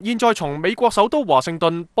現在從美國首都華盛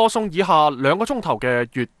頓播送以下2個鐘頭嘅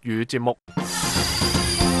粵語節目。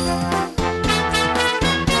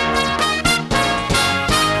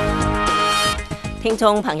聽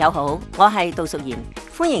眾朋友好，我係杜淑賢，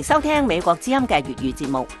歡迎收聽美國之音嘅粵語節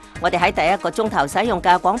目。我哋喺第1個鐘頭使用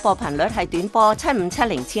嘅廣播頻率係短波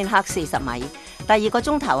7570千赫40米，第2個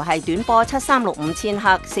鐘頭係短波7365千赫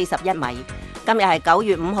41米。今日係9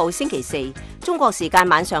月5號星期四，中國時間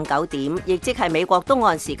晚上9點，亦即係美國東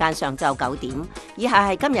岸時間上晝9點。以下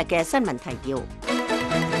係今日嘅新聞提要。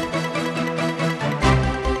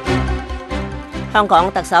香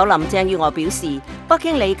港特首林鄭月娥表示，北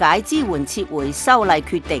京理解支援撤回修例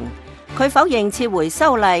決定，佢否認撤回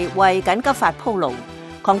修例為緊急法鋪路，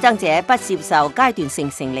抗爭者不接受階段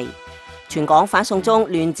性勝利。全港反送中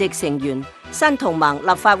聯席成員新同盟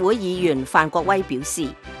立法會議員范國威表示，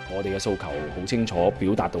我哋嘅訴求好清楚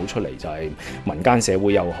表達到出嚟，就係民間社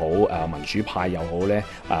會又好，民主派又好咧，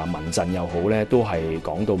民陣又好咧，都係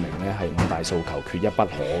講到明咧，係5大訴求缺一不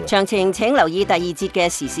可嘅。詳情請留意第2節嘅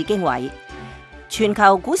時事經緯。全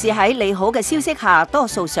球股市喺利好嘅消息下多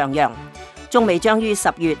數上揚，中美將於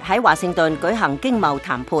10月喺華盛頓舉行經貿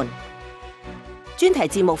談判。專題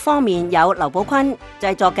節目方面有劉寶坤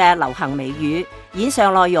製作嘅流行美語，以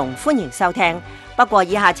上內容歡迎收聽。不過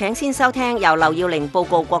以下請先收聽由劉耀玲報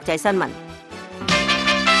告國際新聞。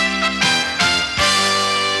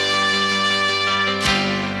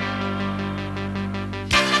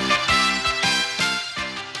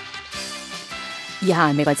以下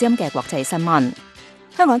係美國之音嘅國際新聞。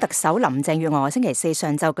香港特首林鄭月娥星期4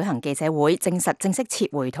上晝舉行記者會，證實正式撤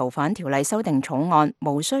回逃犯條例修訂草案，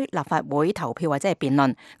無需立法會投票或者係辯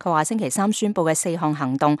論。佢話星期3宣佈嘅4項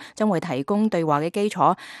行動將會提供對話嘅基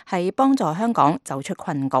礎，係幫助香港走出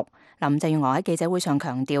困局。林鄭月娥喺記者會上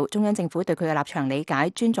強調，中央政府對佢嘅立場理解、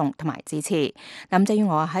尊重同埋支持。林鄭月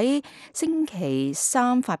娥喺星期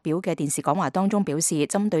3發表嘅電視講話當中表示，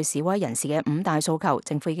針對示威人士嘅5大訴求，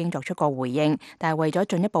政府已經作出過回應，但係為咗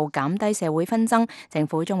進一步減低社會紛爭，政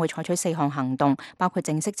府將會採取4項行動，包括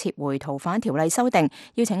正式撤回逃犯條例修訂，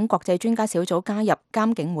邀請國際專家小組加入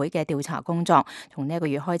監警會嘅調查工作。從呢個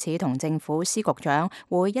月開始，同政府司局長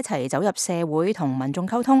會一齊走入社會同民眾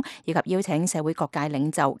溝通，以及邀請社會各界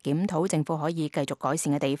領袖檢討政府可以繼續改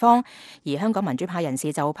善嘅地方。而香港民主派人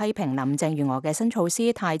士就批評林鄭月娥嘅新措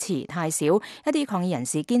施太遲太少，一啲抗議人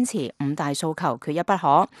士堅持5大訴求缺一不可。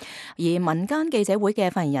而民間記者會嘅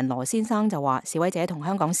發言人羅先生就話，示威者同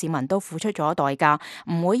香港市民都付出咗代價，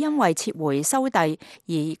唔會因為撤回修例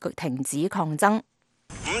而停止抗爭。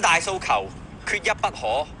5大訴求缺一不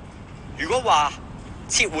可。如果話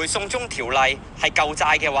撤回送中條例係舊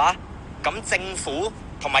債嘅話，咁政府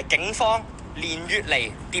同埋警方連月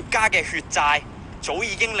嚟疊加嘅血債，早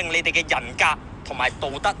已經令你哋嘅人格同埋道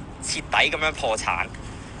德徹底咁樣破產。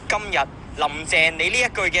今日林鄭你呢一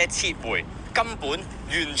句嘅撤回，根本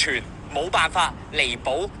完全冇辦法彌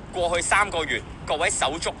補過去3個月各位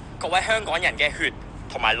手足、各位香港人嘅血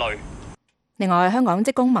同埋淚。另外，香港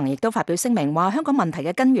職工盟亦都發表聲明，話香港問題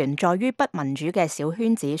嘅根源在於不民主嘅小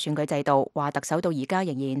圈子選舉制度，話特首到而家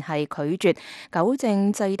仍然係拒絕糾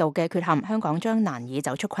正制度嘅缺陷，香港將難以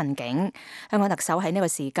走出困境。香港特首喺呢個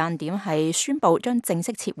時間點係宣布將正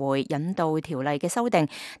式撤回引渡條例嘅修訂，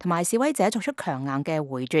同埋示威者作出強硬嘅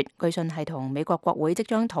回絕。據信係同美國國會即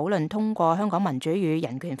將討論通過香港民主與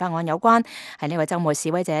人權法案有關。喺呢個週末，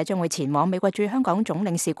示威者將會前往美國駐香港總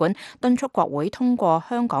領事館，敦促國會通過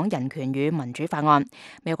香港人權與民主法案。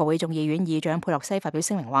美國國會眾議院議長佩洛西發表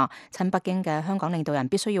聲明話，親北京嘅香港領導人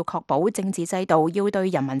必須要確保政治制度要對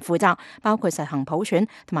人民負責，包括實行普選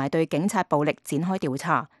同埋對警察暴力展開調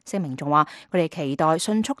查。聲明仲話，佢哋期待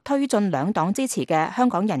迅速推進兩黨支持嘅香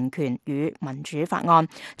港人權與民主法案，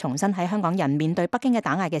重新喺香港人面對北京嘅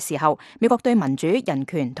打壓嘅時候，美國對民主、人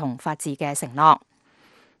權同法治嘅承諾。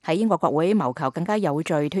喺英國國會謀求更加有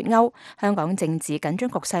序脫歐、香港政治緊張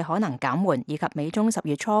局勢可能減緩，以及美中10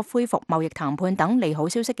月初恢復貿易談判等利好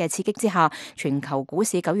消息嘅刺激之下，全球股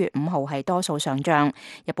市9月5號係多數上漲。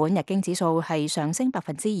日本日經指數係上升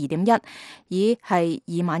2.1%，以係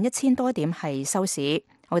21,000多點係收市。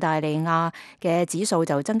澳大利亞嘅指數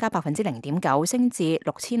就增加0.9%，升至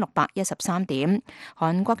6,613點。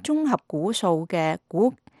韓國綜合股數嘅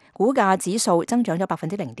股價指數增長咗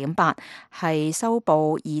0.8%，係收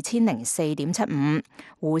報2,004.75。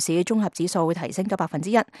滬市綜合指數提升咗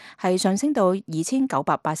1%，係上升到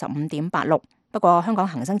2,985.86。不過，香港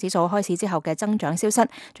恒生指數開市之後嘅增長消失，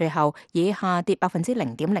最後以下跌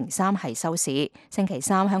0.03%係收市。星期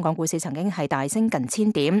三，香港股市曾經係大升近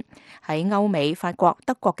1000點。喺歐美、法國、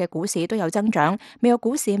德國嘅股市都有增長，英國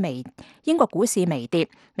股市微跌。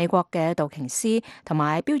美國嘅道瓊斯同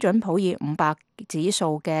埋標準普爾500指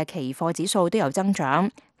數嘅期貨指數都有增長。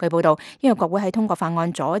據報道，英國國會喺通過法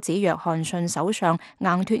案阻止約翰遜首相硬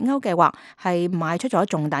脫歐計劃，係邁出咗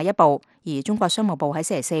重大一步。而中國商務部喺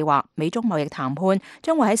星期四話，美中貿易談判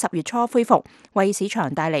將會喺10月初恢復，為市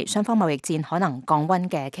場帶嚟雙方貿易戰可能降溫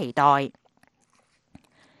嘅期待。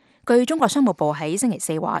據中國商務部喺星期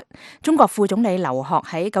四話，中國副總理劉鶴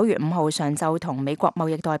喺9月5號上晝同美國貿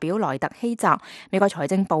易代表萊特希澤、美國財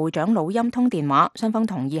政部長魯欽通電話，雙方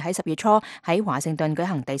同意喺10月初喺華盛頓舉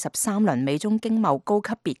行第13輪美中經貿高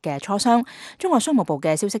級別嘅磋商。中國商務部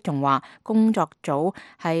嘅消息仲話，工作組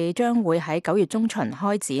係將會喺9月中旬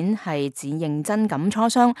開展係認真咁磋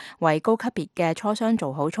商，為高級別嘅磋商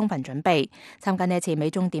做好充分準備。參加呢次美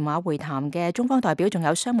中電話會談嘅中方代表仲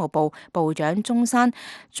有商務部部長鐘山、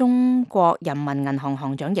中國人民銀行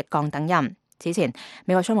行長易綱等人。此前，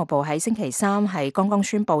美國商務部喺星期三係剛剛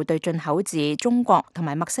宣布對進口自中國同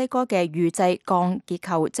埋墨西哥嘅預製鋼結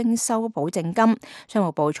構徵收保證金。商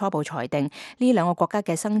務部初步裁定呢兩個國家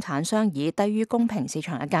嘅生產商以低於公平市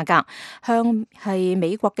場嘅價格，向係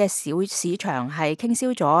美國嘅小市場係傾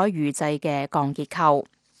銷咗預製嘅鋼結構。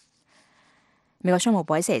美國商務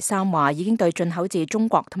部喺星期三話，已經對進口自中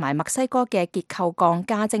國同埋墨西哥嘅結構鋼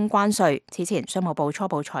加徵關稅。此前，商務部初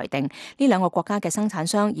步裁定呢兩個國家嘅生產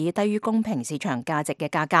商以低於公平市場價值嘅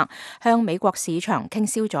價格，向美國市場傾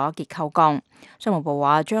銷咗結構鋼。商務部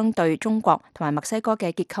話將對中國同埋墨西哥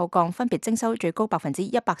嘅結構鋼分別徵收最高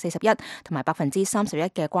141%同埋31%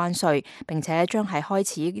嘅關稅，並且將係開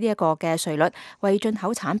始呢一個嘅稅率為進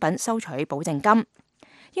口產品收取保證金。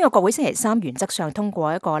英國國會星期三原則上通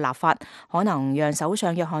過一個立法，可能讓首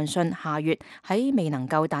相約翰遜下月喺未能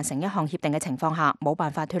夠達成一項協定嘅情況下，冇辦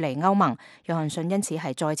法脫離歐盟。約翰遜因此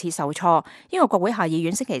係再次受挫。英國國會下議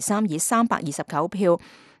院星期三以329票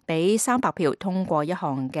比300票通過一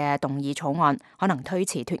項嘅動議草案，可能推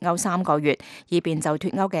遲脫歐3個月，以便就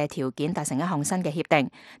脫歐嘅條件達成一項新嘅協定。呢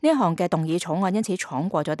一項嘅動議草案因此闖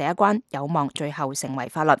過咗第一關，有望最後成為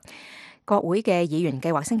法律。國會嘅議員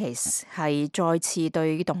計劃星期係再次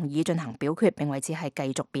對動議進行表決，並為此係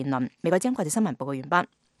繼續辯論。美國之音國際新聞報告完畢。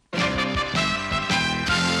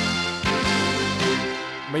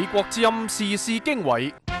美國之音時事經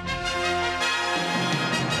緯，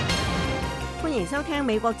歡迎收聽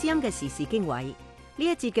美國之音嘅時事經緯。呢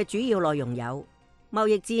一節嘅主要內容有：貿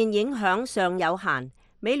易戰影響尚有限，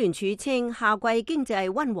美聯儲稱夏季經濟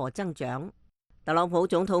溫和增長；特朗普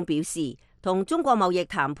總統表示，同中國貿易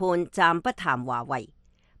談判暫不談華為。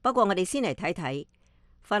不過我哋先嚟睇睇，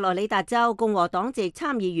佛羅里達州共和黨籍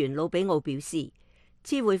參議員魯比奧表示，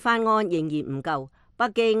撤回法案仍然唔夠，北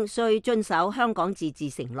京需遵守香港自治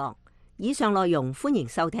承諾。以上內容歡迎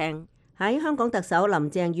收聽。喺香港特首林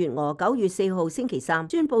鄭月娥9月4號星期三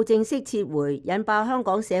宣布正式撤回引爆香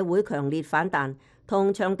港社會強烈反彈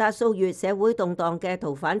同長達數月社會動盪嘅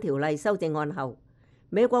逃犯條例修正案後，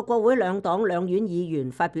美國國會兩黨兩院議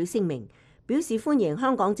員發表聲明，表示歡迎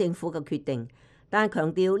香港政府嘅決定，但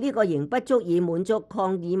強調呢個仍不足以滿足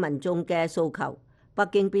抗議民眾嘅訴求。北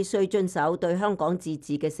京必須遵守對香港自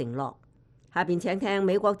治嘅承諾。下邊請聽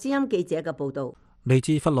美國之音記者嘅報導。嚟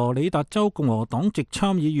自佛羅里達州共和黨籍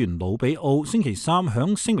參議員魯比奧星期三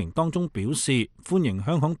響聲明當中表示，歡迎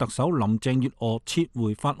香港特首林鄭月娥撤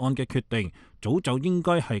回法案嘅決定，早就應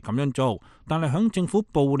該係咁樣做，但係響政府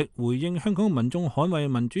暴力回應香港民眾捍衛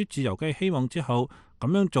民主自由嘅希望之後，咁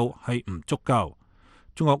樣做係唔足夠。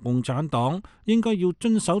中國共產黨應該要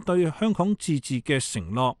遵守對香港自治嘅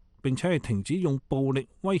承諾，並且係停止用暴力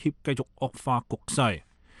威脅繼續惡化局勢。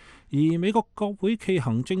而美國國會暨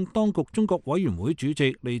行政當局中國委員會主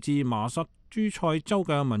席嚟自麻薩諸塞州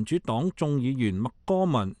嘅民主黨眾議員麥哥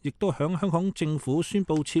文，亦都響香港政府宣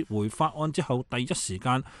布撤回法案之後第一時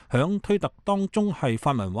間響推特當中係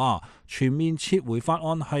發文話，全面撤回法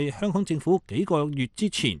案係香港政府幾個月之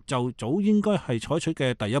前就早應該係採取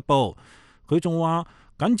嘅第一步。佢仲話，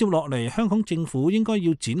緊接落嚟，香港政府應該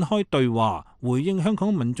要展開對話，回應香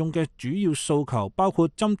港民眾嘅主要訴求，包括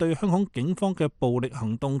針對香港警方嘅暴力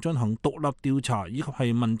行動進行獨立調查，以及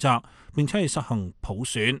係問責，並且係實行普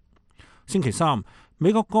選。星期三，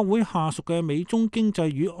美國國會下屬嘅美中經濟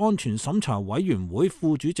與安全審查委員會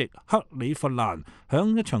副主席克里弗蘭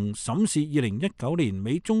響一場審視2019年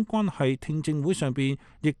美中關係聽證會上邊，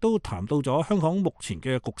亦都談到咗香港目前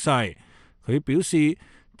嘅局勢。佢表示，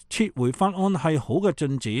撤回法案係好嘅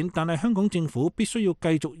進展，但係香港政府必須要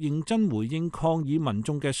繼續認真回應抗議民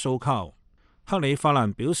眾嘅訴求。克里法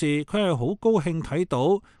蘭表示，佢係好高興睇到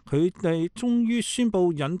佢哋終於宣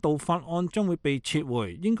布引渡法案將會被撤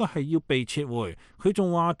回，應該係要被撤回。佢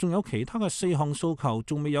仲話仲有其他嘅4項訴求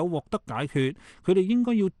仲未有獲得解決，佢哋應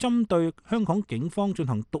該要針對香港警方進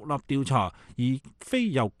行獨立調查，而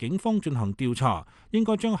非由警方進行調查。應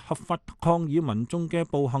該將合法抗議民眾嘅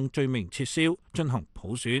暴行罪名撤銷，進行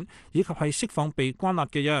普選，以及係釋放被關押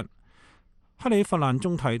嘅人。克里法蘭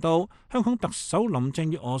仲提到，香港特首林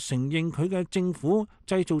鄭月娥承認佢嘅政府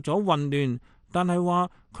製造咗混亂，但係話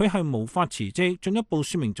佢係無法辭職，進一步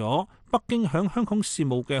說明咗北京響香港事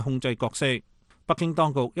務嘅控制角色。北京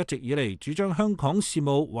當局一直以嚟主張香港事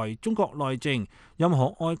務為中國內政，任何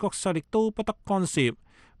外國勢力都不得干涉。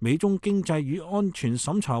美中經濟與安全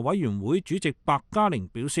審查委員會主席白嘉玲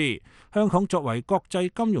表示，香港作為國際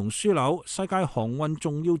金融樞紐、世界航運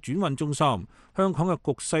重要轉運中心，香港嘅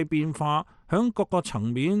局勢變化響各個層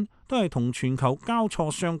面都係同全球交錯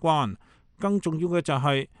相關。更重要嘅就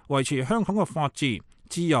係維持香港嘅法治、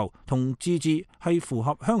自由同自治係符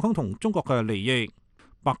合香港同中國嘅利益。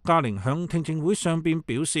白嘉玲響聽證會上邊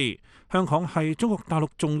表示，香港係中國大陸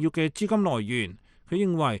重要嘅資金來源。佢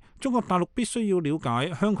認為中國大陸必須要了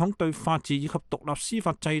解香港對法治以及獨立司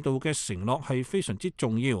法制度嘅承諾係非常之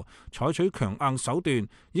重要，採取強硬手段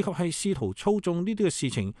以及係試圖操縱呢啲嘅事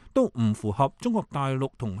情都唔符合中國大陸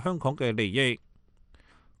同香港嘅利益。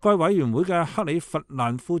該委員會嘅克里弗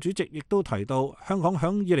蘭副主席亦都提到，香港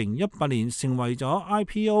響2018年成為咗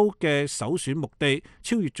IPO 嘅首選目的，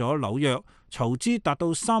超越咗紐約，籌資達到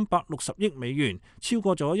360億美元，超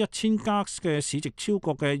過咗1000家嘅市值超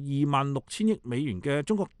過嘅26000億美元嘅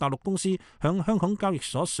中國大陸公司響香港交易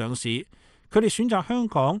所上市。佢哋選擇香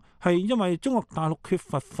港係因為中國大陸缺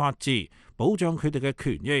乏法治，保障佢哋嘅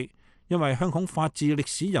權益。因為香港法治歷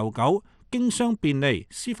史悠久，經商便利，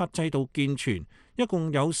司法制度健全。一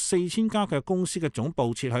共有4000家嘅公司嘅總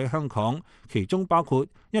部設喺香港，其中包括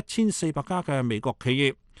1400家嘅美國企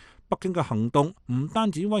業。北京嘅行動唔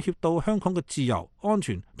單止威脅到香港嘅自由、安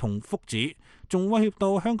全同福祉，仲威脅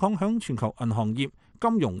到香港響全球銀行業、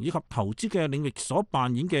金融以及投資嘅領域所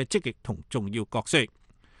扮演嘅積極同重要角色。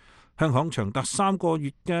香港長達3個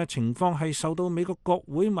月嘅情況係受到美國國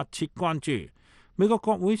會密切關注。美國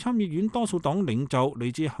國會參議院多數黨領袖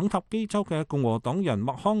嚟自肯塔基州嘅共和黨人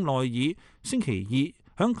麥康奈爾，星期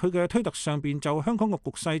二響佢嘅推特上邊就香港嘅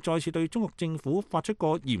局勢再次對中國政府發出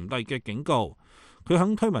過嚴厲嘅警告。佢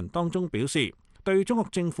響推文當中表示，對中國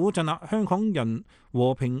政府鎮壓香港人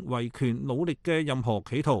和平維權努力嘅任何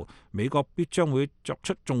企圖，美國必將會作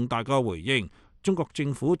出重大嘅回應。中國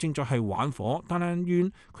政府正在係玩火，但係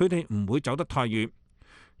願佢哋唔會走得太遠。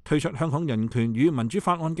推出香港人權與民主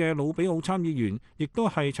法案嘅魯比奧參議員，亦都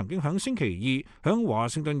係曾經響星期二響華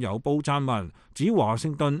盛頓郵報撰文，指華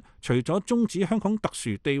盛頓除咗終止香港特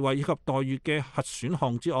殊地位以及待遇嘅核選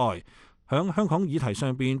項之外，響香港議題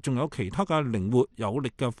上邊仲有其他嘅靈活有力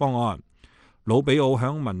嘅方案。魯比奧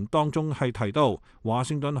響文當中係提到，華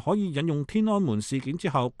盛頓可以引用天安門事件之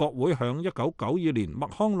後國會響1992年麥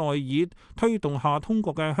康奈爾推動下通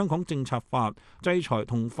過嘅香港政策法，制裁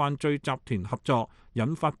同犯罪集團合作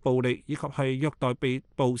引發暴力以及係虐待被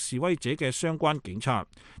捕示威者嘅相關警察，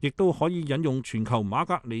亦都可以引用全球馬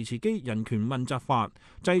格尼茨基人權問責法，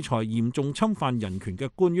制裁嚴重侵犯人權嘅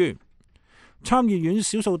官員。參議院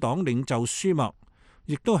少數黨領袖舒默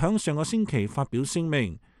亦都響上個星期發表聲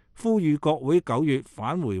明，呼籲國會9月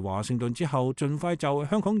返回華盛頓之後，盡快就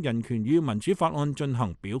香港人權與民主法案進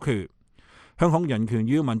行表決。香港人權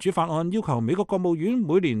與民主法案要求美國國務院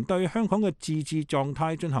每年對香港嘅自治狀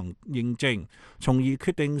態進行認證，從而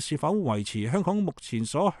決定是否維持香港目前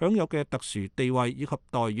所享有嘅特殊地位以及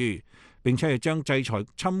待遇，並且係將制裁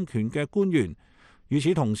侵權嘅官員。與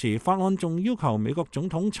此同時，法案仲要求美國總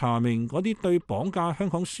統查明嗰啲對綁架香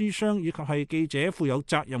港書商以及係記者負有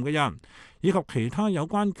責任嘅人，以及其他有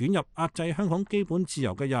關捲入壓制香港基本自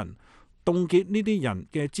由嘅人，凍結呢啲人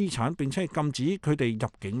嘅資產，並且係禁止佢哋入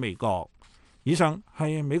境美國。以上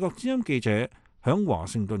係美國之音記者響華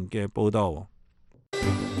盛頓嘅報導。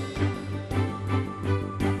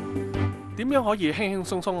點樣可以輕輕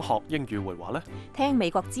鬆鬆學英語會話呢？聽美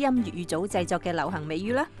國之音粵語組製作嘅流行美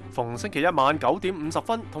語啦。逢星期一晚9點50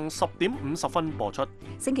分同10點50分播出。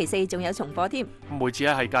星期四仲有重播添。每次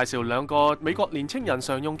係介紹2個美國年青人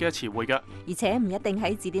常用嘅詞彙嘅，而且唔一定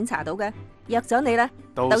喺字典查到嘅。約咗你啦，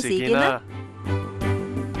到時見啦。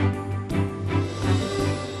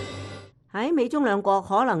喺美中兩國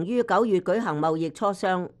可能於9月舉行貿易磋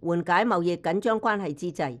商，緩解貿易緊張關係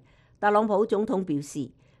之際，特朗普總統表示，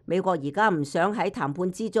美國而家唔想喺談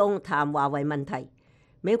判之中談華為問題。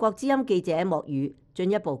美國之音記者莫宇進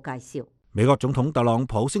一步介紹。美國總統特朗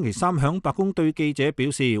普星期三響白宮對記者表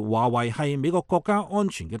示，華為係美國國家安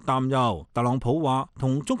全嘅擔憂。特朗普話，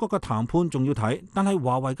同中國嘅談判仲要睇，但係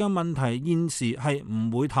華為嘅問題現時係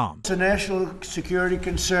唔會談。特朗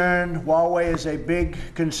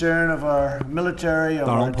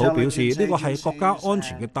普表示，呢個係國家安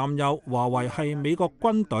全嘅擔憂，華為係美國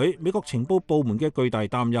軍隊、美國情報部門嘅巨大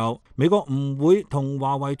擔憂。美國唔會同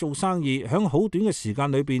華為做生意，響好短嘅時間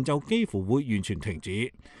裏邊就幾乎會完全停止。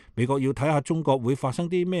美國要睇下中國會發生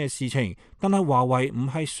啲咩事情，但係華為唔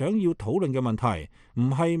係想要討論嘅問題，唔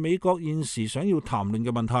係美國現時想要談論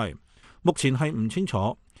嘅問題。目前係唔清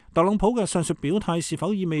楚特朗普嘅上述表態是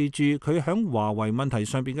否意味住佢響華為問題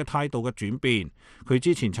上邊嘅態度嘅轉變。佢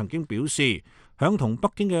之前曾經表示，響同北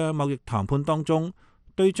京嘅貿易談判當中，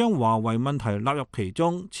對將華為問題納入其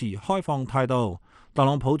中持開放態度。特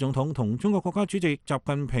朗普總統同中國國家主席習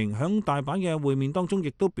近平響大阪嘅會面當中，亦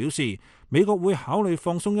都表示美國會考慮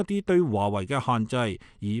放鬆一啲對華為嘅限制，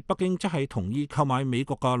而北京則係同意購買美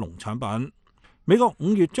國嘅農產品。美國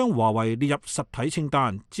5月將華為列入實體清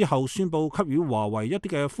單之後，宣布給予華為一啲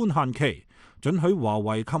嘅寬限期，准許華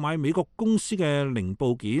為購買美國公司嘅零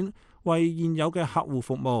部件，為現有嘅客戶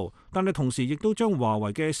服務，但係同時亦都將華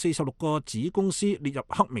為嘅46個子公司列入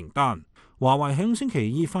黑名單。華為喺星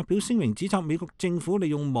期二發表聲明，指責美國政府利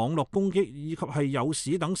用網絡攻擊以及係誘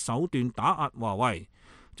使等手段打壓華為。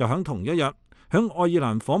就喺同一日，喺愛爾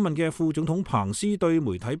蘭訪問嘅副總統彭斯對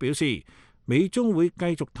媒體表示，美中會繼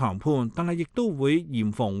續談判，但係亦都會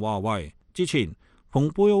嚴防華為。之前，蓬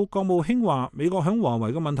佩奧國務卿話，美國喺華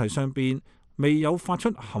為嘅問題上邊未有發出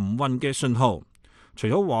含混嘅信號。除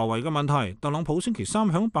咗華為嘅問題，特朗普星期三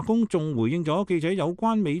響白宮仲回應咗記者有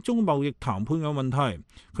關美中貿易談判嘅問題。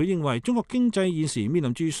佢認為中國經濟現時面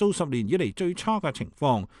臨住數十年以嚟最差嘅情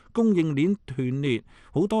況，供應鏈斷裂，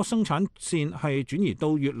好多生產線係轉移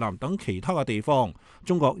到越南等其他嘅地方。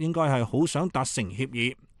中國應該係好想達成協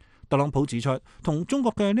議。特朗普指出，同中國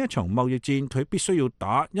嘅呢一場貿易戰，佢必須要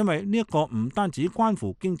打，因為呢一個唔單止關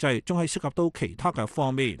乎經濟，仲係涉及到其他嘅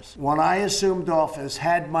方面。When I assumed office,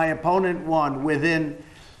 had my opponent won within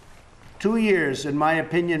 2 years, in my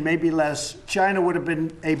opinion, maybe less, China would have been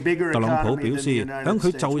a bigger economy than the United States. 特朗普表示，響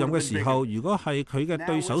佢就任嘅時候，如果係佢嘅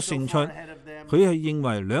對手勝出，佢係認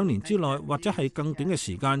為2年之內或者係更短嘅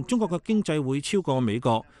時間，中國嘅經濟會超過美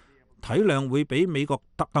國，體量會比美國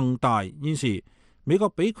更大。現時美國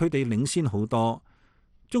比佢哋領先好多，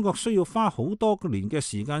中國需要花好多年嘅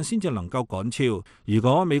時間先至能夠趕超。如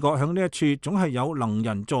果美國響呢一處總係有能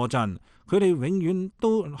人助陣，佢哋永遠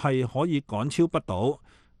都係可以趕超不到。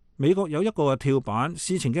美國有一個跳板，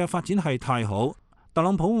事情嘅發展係太好。特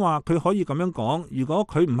朗普話佢可以咁樣講，如果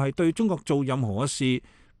佢唔係對中國做任何嘅事，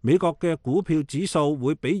美國嘅股票指數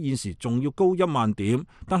會比現時仲要高1萬點。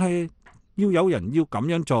但係要有人要咁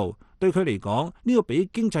樣做，對佢嚟講呢個比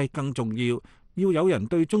經濟更重要。要有人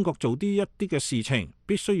對中國做一啲嘅事情，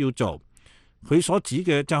必須要做。佢所指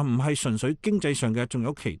嘅就唔係純粹經濟上嘅，仲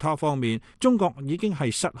有其他方面。中國已經係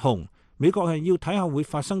失控，美國係要睇下會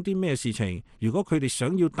發生啲咩事情。如果佢哋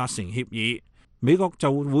想要達成協議，美國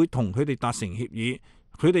就會同佢哋達成協議。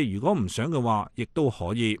佢哋如果唔想嘅話，亦都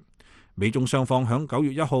可以。美中雙方響9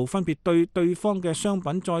月1號分別對對方嘅商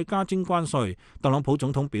品再加徵關稅。特朗普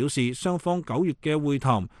總統表示，雙方9月嘅會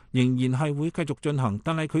談仍然係會繼續進行，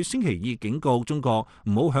但係佢星期二警告中國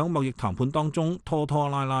唔好響貿易談判當中拖拖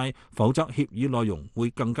拉拉，否則協議內容會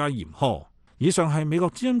更加嚴苛。以上係美國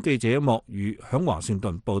之音記者莫宇響華盛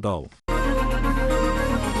頓報道。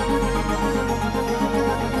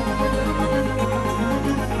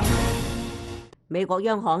美國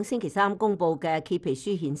央行星期三公佈嘅褐皮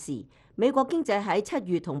書顯示，美國經濟喺7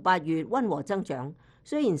月同8月溫和增長，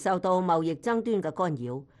雖然受到貿易爭端嘅干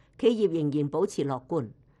擾，企業仍然保持樂觀。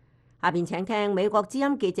下邊請聽美國之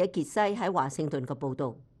音記者傑西喺華盛頓嘅報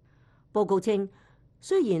導。報告稱，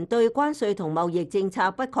雖然對關稅同貿易政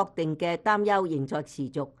策不確定嘅擔憂仍在持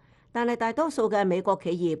續，但係大多數嘅美國企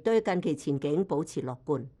業對近期前景保持樂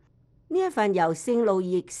觀。呢一份由聖路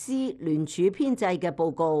易斯聯儲編製嘅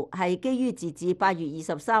報告係基於截至8月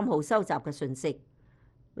23號收集嘅信息，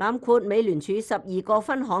攬括美聯儲12個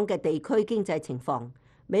分行嘅地區經濟情況。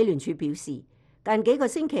美聯儲表示，近幾個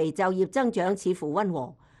星期就業增長似乎溫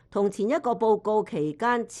和，同前一個報告期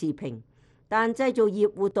間持平，但製造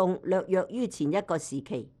業活動略弱於前一個時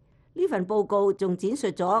期。呢份報告仲展述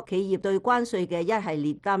咗企業對關稅嘅一系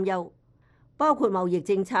列擔憂，包括貿易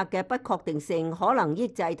政策嘅不確定性可能抑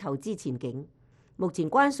制投資前景。目前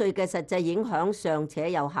關稅嘅實際影響尚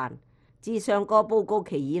且有限。自上個報告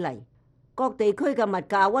期以嚟，各地區嘅物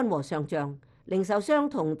價溫和上漲，零售商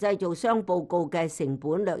同製造商報告嘅成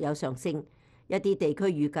本略有上升。一啲地區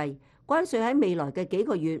預計關稅喺未來嘅幾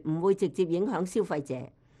個月唔會直接影響消費者，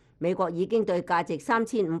美國已經對價值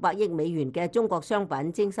3500億美元嘅中國商品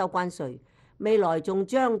徵收關稅，未來仲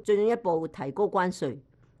將進一步提高關稅。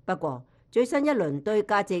不過，最新一輪對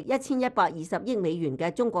價值1120億美元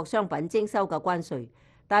嘅中國商品徵收嘅關稅，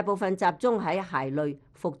大部分集中喺鞋類、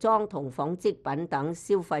服裝同紡織品等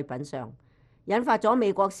消費品上，引發咗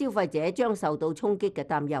美國消費者將受到衝擊嘅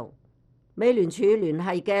擔憂。美聯儲聯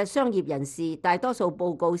繫嘅商業人士大多數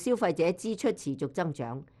報告消費者支出持續增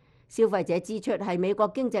長。消費者支出係美國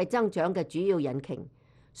經濟增長嘅主要引擎。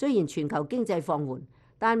雖然全球經濟放緩，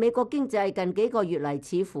但美國經濟近幾個月嚟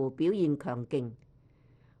似乎表現強勁。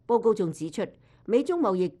報告仲指出，美中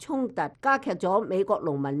貿易衝突加劇咗美國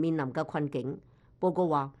農民面臨嘅困境。報告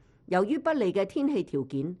話，由於不利嘅天氣條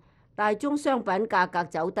件、大宗商品價格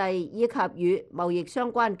走低以及與貿易相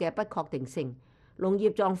關嘅不確定性，農業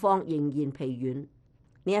狀況仍然疲軟。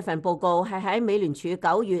呢一份報告係喺美聯儲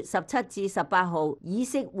9月17至18號議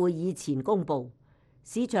息會議前公佈。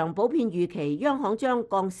市場普遍預期央行將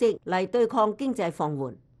降息嚟對抗經濟放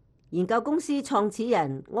緩。研究公司創始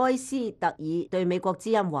人埃斯特爾對美國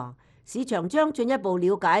之音話，市場將進一步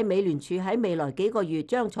了解美聯儲喺未來幾個月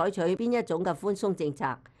將採取邊一種嘅寬鬆政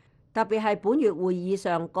策，特別係本月會議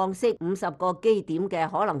上降息50個基點嘅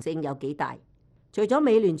可能性有幾大。除咗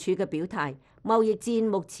美聯儲嘅表態，貿易戰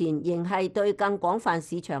目前仍係對更廣泛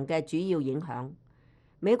市場嘅主要影響。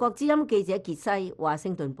美國之音記者傑西華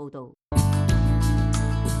盛頓報導。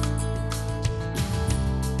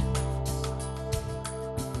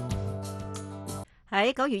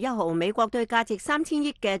喺9月1號，美國對價值3000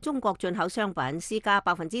億嘅中國進口商品施加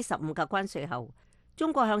15%嘅關稅後，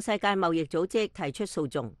中國向世界貿易組織提出訴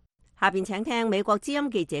訟。下邊請聽美國之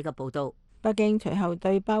音記者嘅報導。北京隨後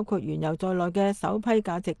對包括原油在內嘅首批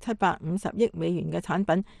價值750億美元嘅產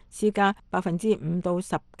品施加5%到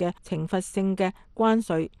10%嘅懲罰性嘅關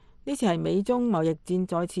稅。呢次係美中貿易戰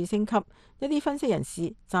再次升級。一啲分析人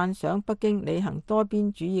士讚賞北京履行多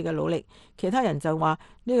邊主義嘅努力，其他人就話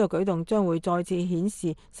呢個舉動將會再次顯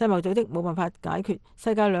示世貿組織冇辦法解決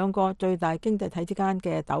世界兩個最大經濟體之間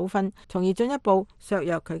嘅糾紛，從而進一步削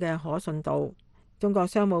弱佢嘅可信度。中國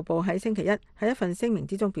商務部喺星期一喺一份聲明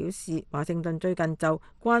之中表示，華盛頓最近就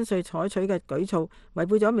關稅採取嘅舉措違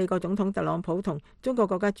背咗美國總統特朗普同中國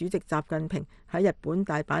國家主席習近平喺日本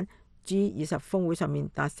大阪 G20 峰會上面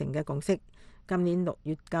達成嘅共識。今年6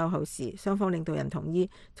月較後時，雙方領導人同意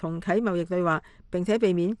重啟貿易對話，並且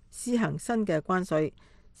避免施行新嘅關稅。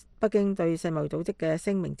北京對世貿組織嘅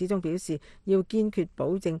聲明之中表示，要堅決保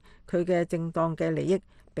證佢嘅正當嘅利益，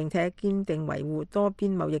並且堅定維護多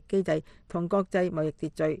邊貿易機制同國際貿易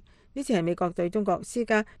秩序。呢次係美國對中國施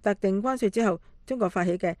加特定關稅之後，中國發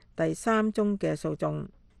起嘅第3宗嘅訴訟。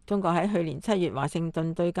中國喺去年7月華盛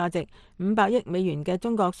頓對價值500億美元嘅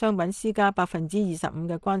中國商品施加25%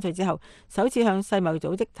嘅關稅之後，首次向世貿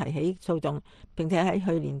組織提起訴訟，並且喺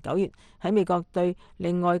去年9月喺美國對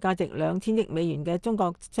另外價值2000億美元嘅中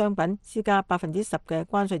國商品施加10%嘅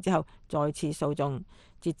關稅之後，再次訴訟。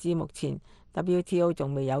截至目前，WTO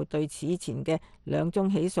仲未有對此前嘅2宗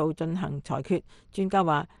起訴進行裁決。專家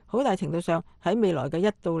話，好大程度上喺未來嘅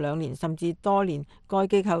1到2年甚至多年，該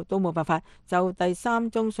機構都冇辦法就第3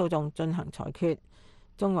宗訴訟進行裁決。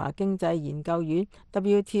中華經濟研究院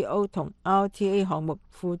WTO 同 RTA 項目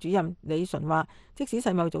副主任李純話，即使世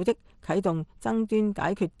貿組織啟動爭端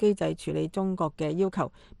解決機制處理中國嘅要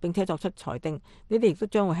求，並且作出裁定，呢啲亦都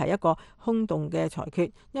將會係一個空洞嘅裁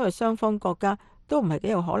決，因為雙方國家都唔係幾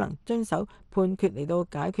有可能遵守判決嚟到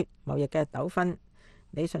解決貿易嘅糾紛。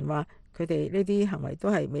李純話，佢哋呢啲行為都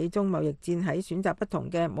係美中貿易戰喺選擇不同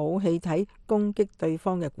嘅武器體攻擊對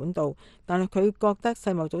方嘅管道，但係佢覺得世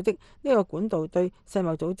貿組織呢個管道對世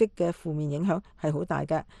貿組織嘅負面影響係好大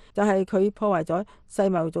嘅，就係佢破壞咗世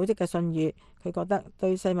貿組織嘅信譽。佢覺得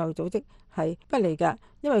對世貿組織係不利㗎，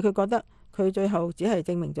因為佢覺得佢最後只係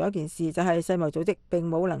證明咗一件事，就係世貿組織並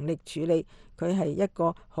冇能力處理，佢係一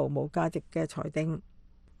個毫無價值嘅裁定。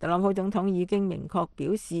特朗普總統已經明確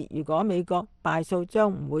表示，如果美國敗訴，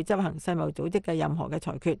將唔會執行世貿組織嘅任何嘅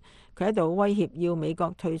裁決。佢喺度威脅要美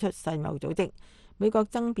國退出世貿組織。美國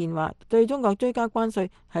爭辯話，對中國追加關稅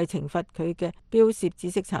係懲罰佢嘅標涉知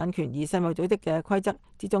識產權，而世貿組織嘅規則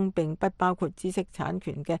之中並不包括知識產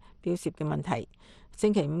權嘅標涉嘅問題。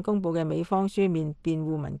星期五公佈嘅美方書面辯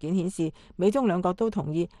護文件顯示，美中兩國都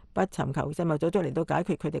同意不尋求世貿組織嚟到解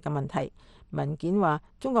決佢哋嘅問題。文件話，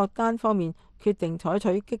中國單方面決定採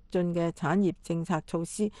取激進嘅產業政策措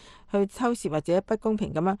施，去偷竊或者不公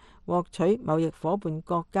平咁樣獲取貿易夥伴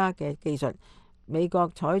國家嘅技術。美國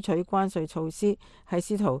採取關稅措施係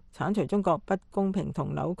試圖剷除中國不公平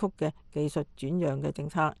同扭曲嘅技術轉讓嘅政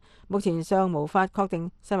策。目前尚無法確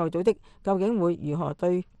定世貿組織究竟會如何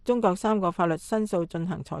對中國3個法律申訴進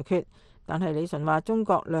行裁決。但係李淳話中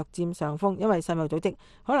國略佔上風，因為世貿組織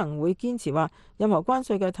可能會堅持話任何關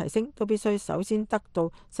稅嘅提升都必須首先得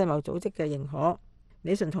到世貿組織嘅認可。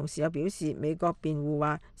李淳同時又表示，美國辯護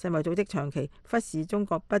話世貿組織長期忽視中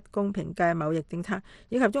國不公平嘅貿易政策，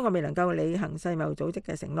以及中國未能夠履行世貿組織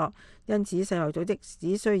嘅承諾，因此世貿組織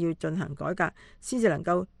只需要進行改革，先至能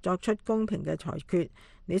夠作出公平嘅裁決。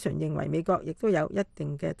李淳認為美國亦都有一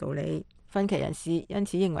定嘅道理。分歧人士因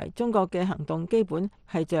此認為中國嘅行動基本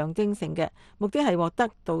係象徵性嘅，目的係獲得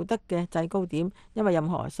道德嘅制高點，因為任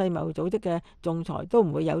何世貿組織嘅仲裁都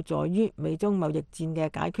唔會有助於美中貿易戰嘅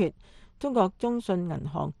解決。中國中信銀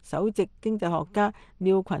行首席經濟學家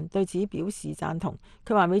廖群對此表示贊同，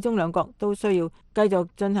佢話美中兩國都需要繼續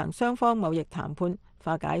進行雙方貿易談判，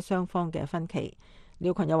化解雙方嘅分歧。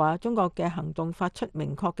廖群又話中國嘅行動發出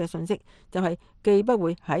明確嘅訊息，就係既不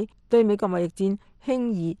會喺對美國貿易戰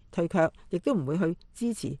輕易退卻，亦都唔會去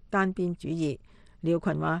支持單邊主義。廖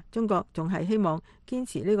群話中國仲係希望堅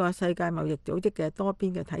持呢個世界貿易組織嘅多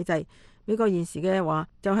邊嘅體制。美國現時嘅話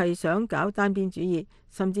就係想搞單邊主義，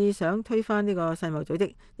甚至想推翻呢個世貿組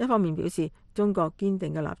織。一方面表示中國堅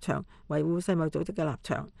定嘅立場，維護世貿組織嘅立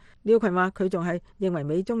場。廖群話佢仲係認為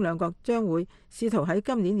美中兩國將會試圖喺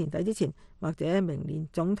今年年底之前，或者明年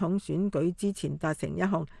總統選舉之前達成一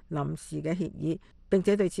項臨時嘅協議，並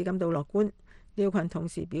且對此感到樂觀。廖群同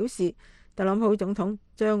時表示，特朗普總統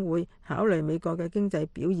將會考慮美國嘅經濟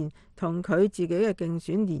表現同佢自己嘅競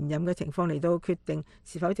選連任嘅情況嚟到決定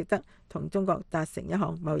是否值得同中國達成一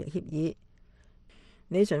項貿易協議。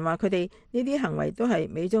李淳話佢哋呢啲行為都係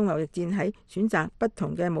美中貿易戰喺選擇不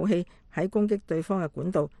同嘅武器喺攻擊對方嘅管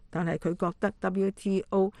道，但係佢覺得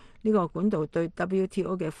WTO 呢個管道對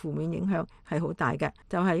WTO 嘅負面影響係好大嘅，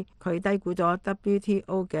就係佢低估咗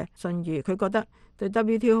WTO 嘅信譽。佢覺得對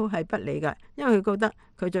WTO 係不利嘅，因為佢覺得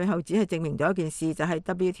佢最後只係證明咗一件事，就係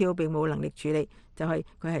WTO 並冇能力處理，就係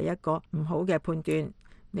佢係一個唔好嘅判斷。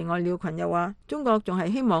另外，廖群又話中國仲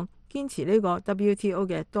係希望堅持呢個 WTO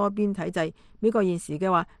嘅多邊體制。美國現時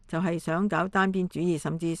嘅話就係想搞單邊主義，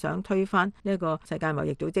甚至想推翻呢個世界貿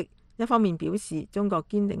易組織。一方面表示中國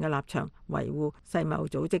堅定嘅立場，維護世貿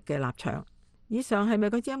組織嘅立場。以上係美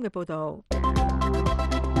國之音嘅報導。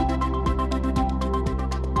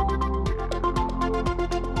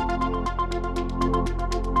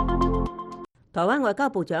台灣外交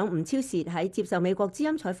部長吳釗燮喺接受美國之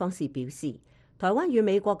音採訪時表示，台灣與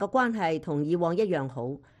美國嘅關係同以往一樣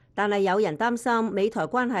好，但係有人擔心美台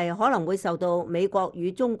關係可能會受到美國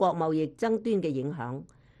與中國貿易爭端嘅影響。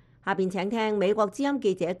下邊請聽美國之音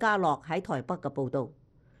記者嘉樂喺台北嘅報導。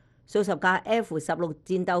數十架 F-16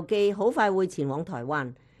戰鬥機好快會前往台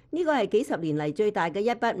灣，呢個係幾十年嚟最大嘅一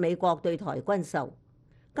筆美國對台軍售。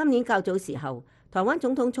今年較早時候，台灣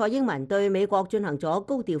總統蔡英文對美國進行咗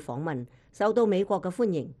高調訪問，受到美國嘅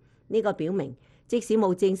歡迎。呢個表明，即使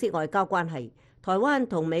冇正式外交關係，台灣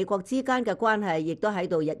同美國之間嘅關係亦都喺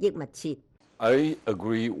度日益密切。I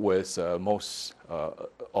agree with most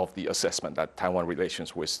of the assessment that Taiwan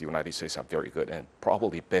relations with the United States are very good and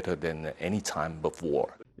probably better than any time before.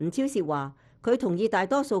 吳釗燮話：佢同意大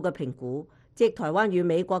多數嘅評估，即台灣與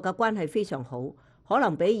美國嘅關係非常好，可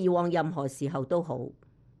能比以往任何時候都好。吳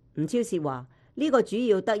釗燮話：呢個主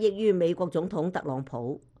要得益於美國總統特朗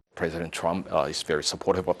普。President Trump is very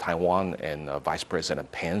supportive of Taiwan, and Vice President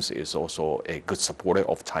Pence is also a good supporter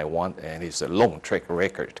of Taiwan, and it's a long track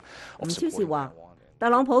record of supporting Taiwan. 吳釗燮話：特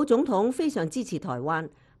朗普總統非常支持台灣，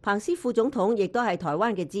彭斯副總統亦都係台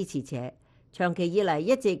灣嘅支持者，長期以嚟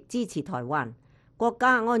一直支持台灣。國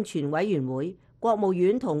家安全委員會、國務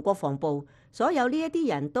院同國防部，所有呢一啲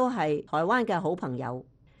人都係台灣嘅好朋友。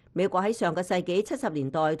美國喺上個世紀70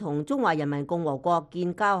年代同中華人民共和國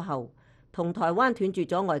建交後，同台灣斷絕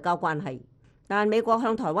咗外交關係，但美國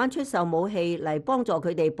向台灣出售武器嚟幫助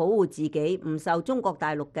佢哋保護自己唔受中國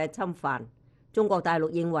大陸嘅侵犯。中國大陸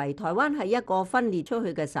認為台灣係一個分裂出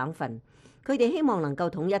去嘅省份，佢哋希望能夠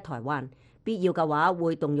統一台灣，必要嘅話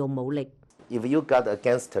會動用武力。If you got a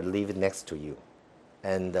gangster live next to you,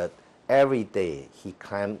 and every day he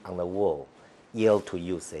climb on the wall, yell to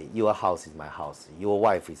you, say, "Your house is my house, your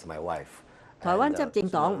wife is my wife." 台灣執政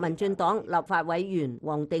黨民進黨立法委員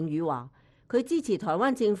王定宇話：佢支持台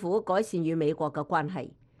灣政府改善與美國嘅關係。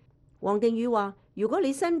王定宇話：如果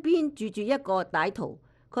你身邊住住一個歹徒，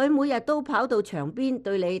佢每日都跑到牆邊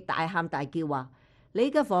對你大喊大叫話：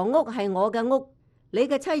你嘅房屋係我嘅屋，你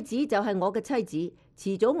嘅妻子就係我嘅妻子，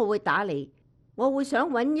遲早我會打你。我會想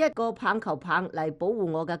揾一個棒球棒嚟保護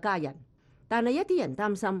我嘅家人。但係一啲人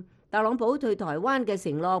擔心，特朗普對台灣嘅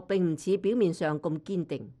承諾並唔似表面上咁堅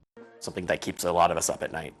定。Something that keeps a lot of us up at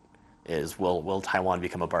night is will Taiwan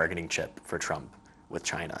become a bargaining chip for Trump with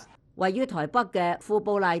China? 位於台北嘅富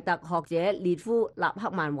布賴特學者列夫納克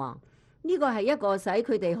曼話：呢個係一個使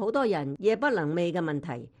佢哋好多人夜不能寐嘅問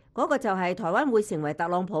題。嗰個就係台灣會成為特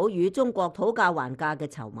朗普與中國討價還價嘅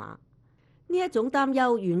籌碼。呢一種擔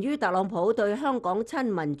憂源於特朗普對香港親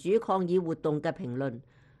民主抗議活動嘅評論。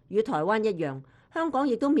與台灣一樣，香港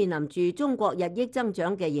亦都面臨住中國日益增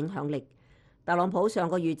長嘅影響力。特朗普上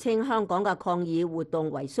個月稱香港嘅抗議活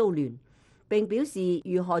動為騷亂，並表示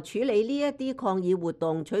如何處理呢一啲抗議活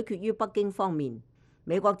動取決於北京方面。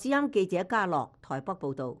美國之音記者嘉樂台北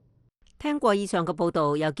報導。聽過以上嘅報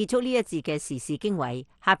導，又結束呢一節嘅時事經緯。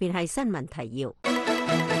下邊係新聞提要。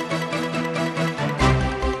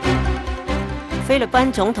菲律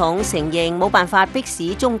賓總統承認冇辦法迫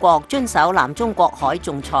使中國遵守南中國海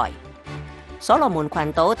仲裁。所羅門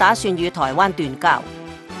群島打算與台灣斷交。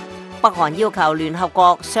北韓要求聯合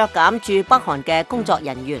國削減駐北韓嘅工作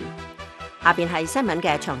人員。下邊係新聞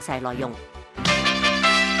嘅詳細內容。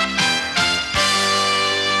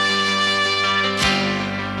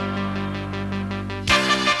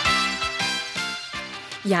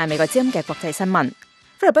以下係美國之音嘅國際新聞。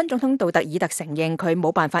菲律賓總統杜特爾特承認佢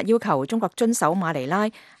冇辦法要求中國遵守馬尼拉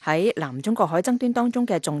喺南中國海爭端當中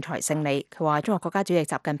嘅仲裁勝利。佢話中國國家主席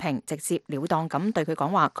習近平直接了當咁對佢講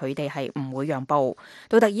話，佢哋係唔會讓步。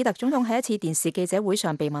杜特爾特總統喺一次電視記者會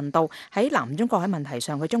上被問到喺南中國海問題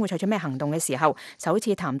上佢將會採取咩行動嘅時候，首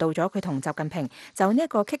次談到咗佢同習近平就呢一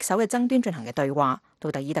個棘手嘅爭端進行嘅對話。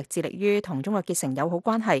杜特爾特致力於同中國結成友好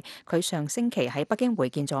關係，佢上星期喺北京會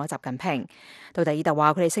見咗習近平。杜特爾特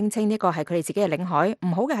話佢哋聲稱呢個係佢哋自己嘅領海，唔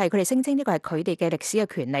好嘅係佢哋聲稱呢個係佢哋嘅歷史嘅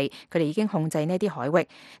權利，佢哋已經控制呢啲海域，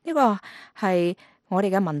呢個係我哋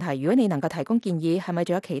嘅問題。如果你能夠提供建議，係咪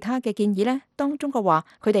仲有其他嘅建議呢？當中國話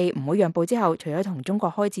佢哋唔會讓步之後，除咗同中國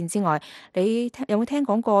開戰之外，你有冇聽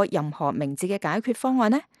講過任何明智嘅解決方案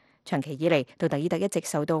呢？長期以嚟，杜特爾特一直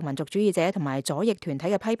受到民族主義者同埋左翼團體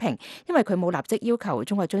嘅批評，因為佢冇立即要求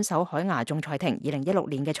中國遵守海牙仲裁庭2016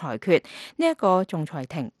年嘅裁決。呢一個仲裁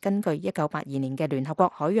庭根據1982年嘅聯合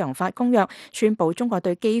國海洋法公約，宣布中國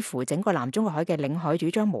對幾乎整個南中國海嘅領海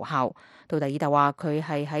主張無效。杜特爾特話佢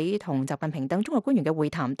係喺同習近平等中國官員嘅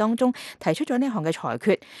會談當中提出咗呢項嘅裁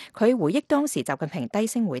決。佢回憶當時習近平低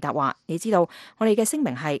聲回答話：你知道我哋嘅聲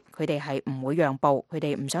明係佢哋係唔會讓步，佢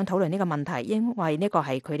哋唔想討論呢個問題，因為呢個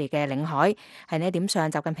係佢哋嘅領海。喺呢一點上，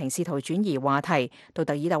習近平試圖轉移話題。杜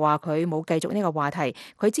特爾特話佢冇繼續呢個話題，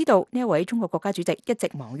佢知道呢一位中國國家主席一直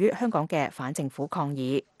忙於香港嘅反政府抗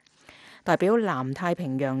議。代表南太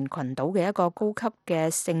平洋群島嘅一個高級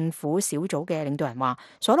嘅政府小組嘅領導人話，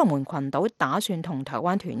所羅門群島打算同台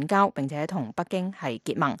灣斷交，並且同北京係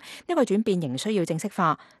結盟。呢個轉變仍需要正式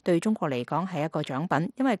化，對中國嚟講係一個獎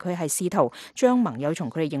品，因為佢係試圖將盟友從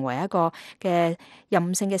佢哋認為一個嘅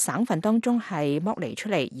任性嘅省份當中係剝離出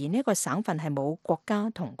嚟，而呢個省份係冇國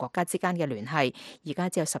家同國家之間嘅聯繫。而家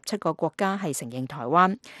只有17個國家係承認台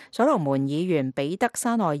灣。所羅門議員彼得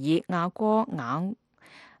沙內爾亞哥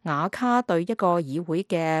雅卡對一個議會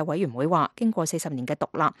嘅委員會話，經過40年嘅獨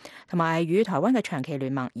立同埋與台灣嘅長期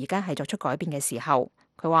聯盟，而家係作出改變嘅時候。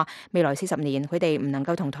佢話未來40年佢哋唔能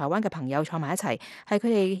夠同台灣嘅朋友坐埋一齊，係佢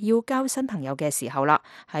哋要交新朋友嘅時候啦，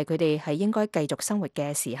係佢哋係應該繼續生活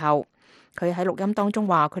嘅時候。佢喺錄音當中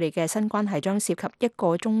話，佢哋嘅新關係將涉及一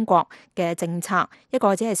個中國嘅政策，一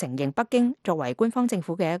個只係承認北京作為官方政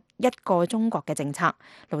府嘅一個中國嘅政策。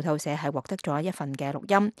路透社係獲得咗一份嘅錄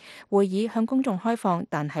音，會議向公眾開放，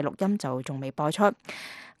但係錄音就仲未播出。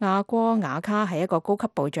亞哥雅卡係一個高級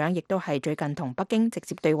部長，亦都係最近同北京直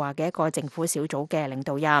接對話嘅一個政府小組嘅領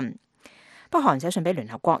導人。北韓寫信俾聯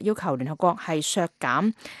合國，要求聯合國係削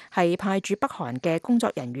減係派駐北韓嘅工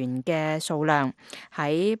作人員嘅數量。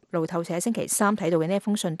喺路透社星期3睇到嘅呢一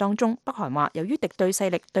封信當中，北韓話由於敵對勢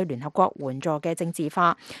力對聯合國援助嘅政治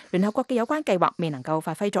化，聯合國嘅有關計劃未能夠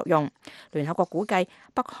發揮作用。聯合國估計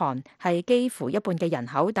北韓係幾乎一半嘅人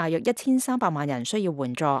口，大約1300萬人需要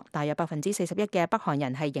援助，大約41%嘅北韓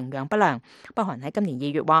人係營養不良。北韓喺今年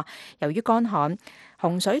2月話，由於乾旱、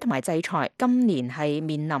洪水同埋制裁，今年係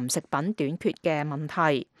面臨食品短缺嘅問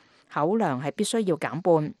題，口糧係必須要減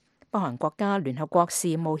半。北韓國家聯合國事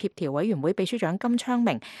務協調委員會秘書長金昌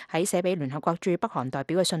明喺寫俾聯合國駐北韓代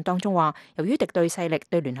表嘅信當中話，由於敵對勢力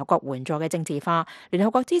對聯合國援助嘅政治化，聯合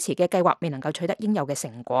國支持嘅計劃未能夠取得應有嘅成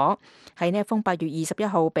果。喺呢一封8月21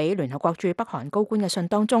號俾聯合國駐北韓高官嘅信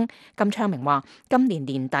當中，金昌明話今年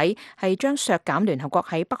年底係將削減聯合國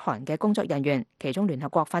喺北韓嘅工作人員，其中聯合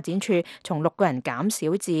國發展處從6個人減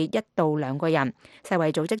少至1到2個人，世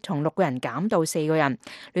衛組織從6個人減到4個人，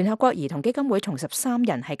聯合國兒童基金會從13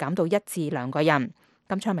人係減到1至2個人。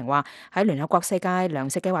金昌明話喺聯合國世界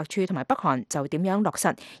糧食計劃處同埋北韓就點樣落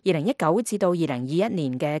實2019至到2021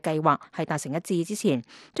年嘅計劃係達成一致之前，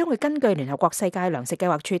將會根據聯合國世界糧食計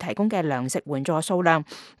劃處提供嘅糧食援助數量，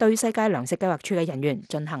對世界糧食計劃處嘅人員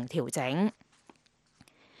進行調整。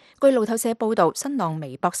據路透社報導，新浪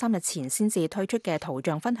微博3日前先至推出嘅圖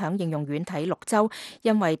像分享應用軟體綠洲，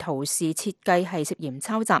因為圖示設計係涉嫌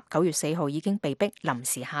抄襲，9月4號已經被逼臨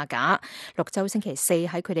時下架。綠洲星期四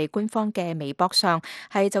喺佢哋官方嘅微博上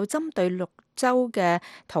係就針對綠洲嘅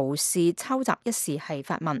圖示抄襲一事係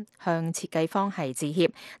發文，向設計方係致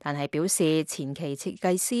歉，但係表示前期設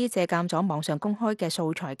計師借鑑咗網上公開嘅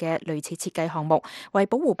素材嘅類似設計項目，為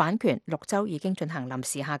保護版權，綠洲已經進行臨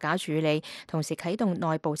時下架處理，同時啟動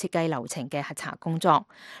內部設計流程嘅核查工作。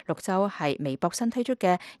綠洲係微博新推出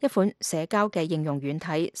嘅一款社交嘅應用軟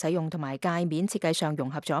體，使用同埋界面設計上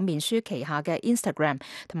融合咗面書旗下嘅 Instagram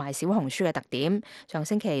同埋小紅書嘅特點。上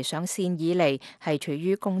星期上線以嚟係處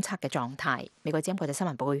於公測嘅狀態。美國之音國際新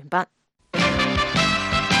聞報告完畢。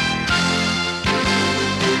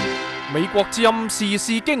美國之音時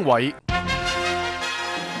事經緯，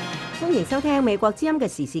歡迎收聽美國之音嘅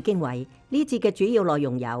時事經緯。呢節嘅主要內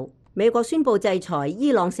容有：美國宣布制裁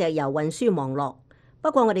伊朗石油運輸網絡。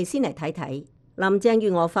不過我哋先嚟睇睇，林鄭月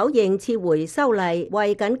娥否認撤回修例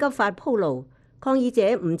為緊急法鋪路，抗議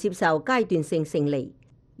者唔接受階段性勝利。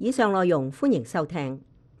以上內容歡迎收聽。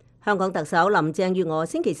香港特首林鄭月娥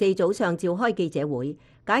星期四早上召開記者會，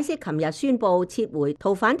解釋琴日宣布撤回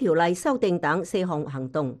逃犯條例修訂等4項行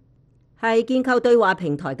動，係建構對話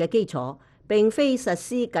平台嘅基礎，並非實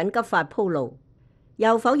施緊急法鋪路。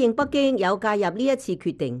又否認北京有介入呢一次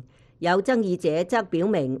決定。有爭議者則表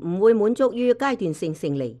明唔會滿足於階段性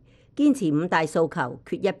勝利，堅持5大訴求，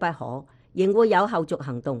缺一不可，仍會有後續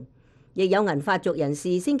行動。亦有銀髮族人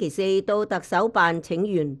士星期四到特首辦請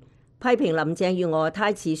願，批評林鄭月娥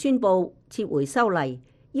太遲宣布撤回修例，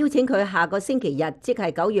邀請佢下個星期日，即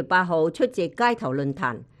係9月8號出席街頭論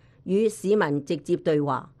壇，與市民直接對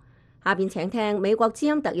話。下邊請聽美國之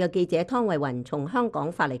音特約記者湯慧雲從香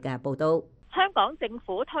港發嚟嘅報導。香港政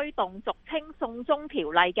府推動俗稱送中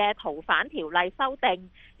條例嘅逃犯條例修訂，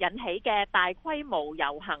引起嘅大規模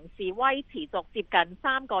遊行示威持續接近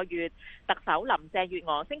3個月。特首林鄭月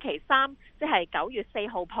娥星期三，即係9月4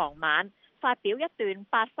號傍晚，發表一段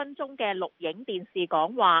8分鐘嘅錄影電視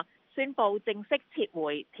講話，宣布正式撤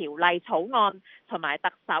回條例草案，同埋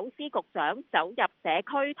特首司局長走入社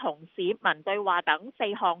區同市民對話等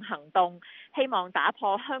4項行動，希望打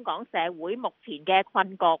破香港社會目前嘅困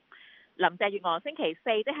局。林鄭月娥星期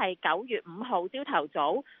四，即係9月5號朝頭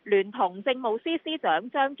早，聯同政務司司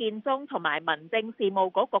長張建宗同埋民政事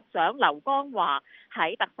務局局長劉江華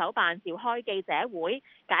喺特首辦召開記者會，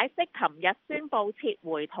解釋琴日宣布撤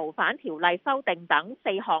回逃犯條例修訂等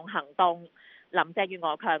4項行動。林鄭月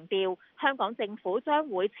娥強調，香港政府將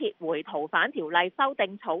會撤回逃犯條例修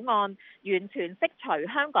訂草案，完全釋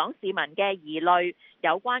除香港市民嘅疑慮。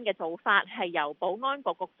有關嘅做法係由保安局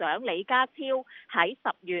局長李家超喺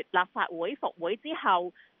10月立法會復會之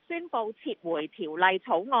後宣布撤回條例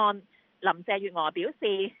草案。林鄭月娥表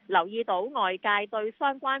示，留意到外界對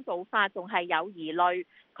相關做法仲係有疑慮，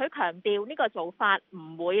佢強調呢個做法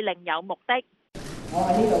唔會另有目的。我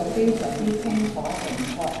喺呢度非常之清楚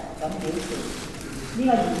明確咁表示，呢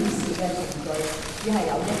個議事嘅程序只係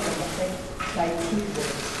有一個目的，就係撤回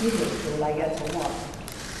呢條條例嘅草案，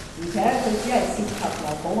而且佢只係涉及由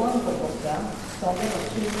保安局局長作一個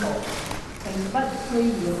宣佈，並不需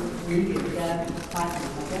要議員嘅發言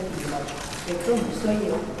或者辯論。亦都唔需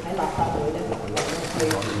要喺立法會去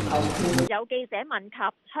投票。有記者問及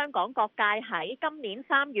香港各界喺今年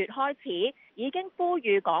3月開始已經呼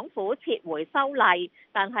籲港府撤回修例，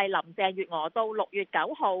但係林鄭月娥到6月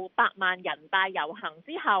9號100萬人大遊行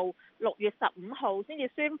之後，6月15號先至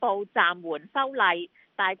宣布暫緩修例。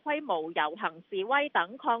大規模遊行示威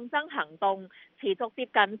等抗爭行動持續接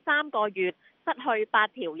近3個月，失去8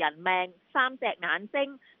條人命、3隻眼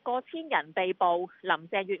睛，過千人被捕。林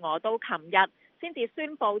鄭月娥到琴日先至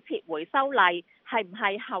宣布撤回修例，係唔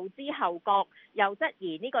係後知後覺？又質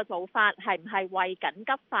疑呢個做法係唔係為緊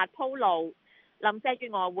急法鋪路？林鄭月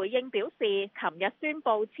娥回應表示，琴日宣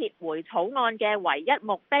布撤回草案嘅唯一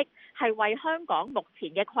目的係為香港目前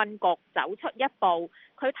嘅困局走出一步。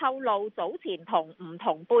佢透露早前同唔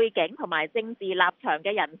同背景同埋政治立場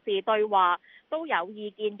嘅人士對話，都有意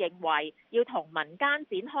見認為要同民間展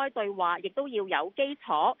開對話，亦都要有基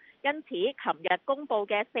礎。因此，琴日公布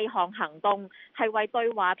嘅4項行動係為對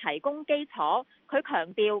話提供基礎。佢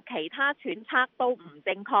強調其他揣測都唔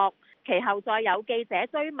正確。其後再有記者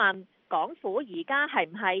追問，港府而家係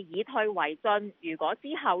唔係以退為進？如果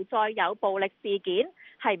之後再有暴力事件，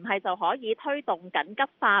係唔係就可以推動緊急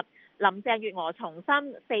法？林鄭月娥重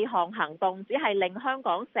申4項行動只係令香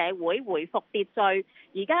港社會回復秩序，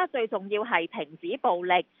而家最重要係停止暴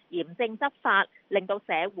力、嚴正執法，令到社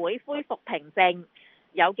會恢復平靜。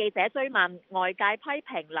有記者追問，外界批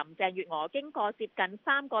評林鄭月娥經過接近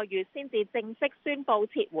3個月先至正式宣布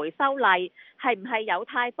撤回修例，係唔係有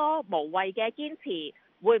太多無謂嘅堅持？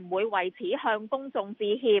會唔會為此向公眾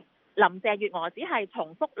致歉？林鄭月娥只係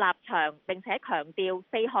重複立場，並且強調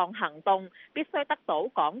4項行動必須得到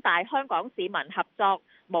廣大香港市民合作，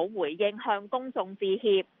冇回應向公眾致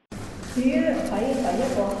歉。至於喺第一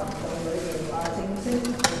個行動裏邊話正式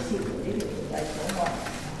撤回呢條條例草案，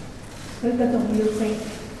佢嘅重要性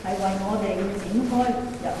係為我哋展開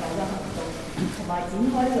日後嘅行動同埋展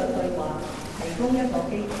開呢個對話提供一個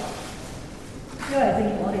基礎。因為正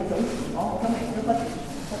如我哋早前講，我今日都不斷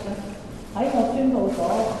重複咧。喺我宣布咗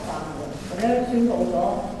暫緩，或者宣布咗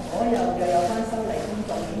所有嘅有關修例工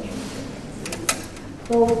作已經全面停止，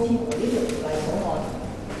到撤回呢條條例草案，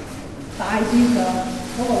大致上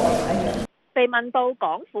嗰個內容一樣。被問到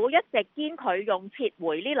港府一直堅拒用撤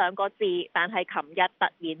回呢2個字，但係琴日突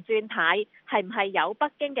然轉軚，係唔係有北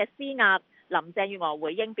京嘅施壓？林鄭月娥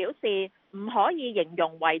回應表示，唔可以形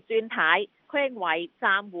容為轉軚。佢認為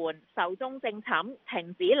暫緩、壽終正寢、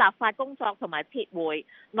停止立法工作同埋撤回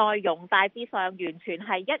內容大致上完全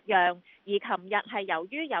係一樣，而琴日係由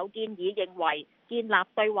於有建議認為建立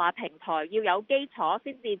對話平台要有基礎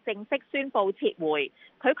先至正式宣布撤回。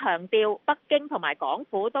佢強調北京同埋港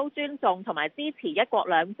府都尊重同埋支持一國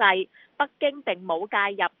兩制，北京並冇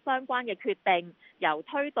介入相關嘅決定，由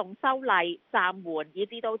推動修例、暫緩以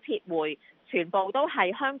至到撤回，全部都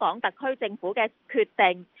係香港特區政府嘅決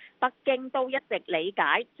定，北京都一直理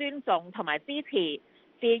解、尊重同埋支持。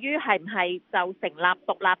至於係唔係就成立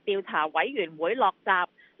獨立調查委員會落閘，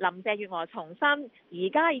林鄭月娥重申，而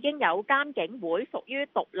家已經有監警會屬於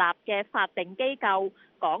獨立嘅法定機構，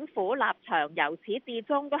港府立場由始至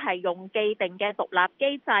終都係用既定嘅獨立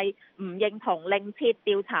機制，唔認同另設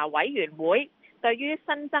調查委員會。對於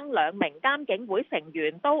新增2名監警會成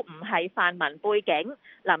員都唔係泛民背景，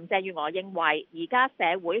林鄭月娥認為而家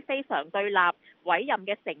社會非常對立，委任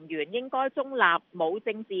嘅成員應該中立，冇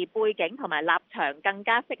政治背景同埋立場更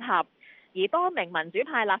加適合。而多名民主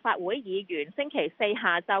派立法會議員星期4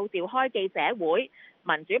下晝召開記者會，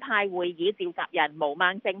民主派會議召集人毛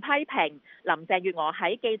孟靜批評林鄭月娥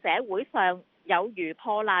喺記者會上有如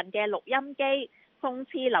破爛嘅錄音機，諷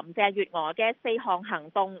刺林鄭月娥嘅4項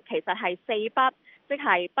行動其實係4不，即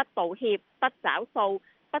係不道歉、不找數、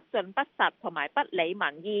不盡不實同埋不理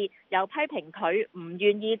民意，又批評佢唔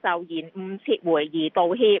願意就延誤撤回而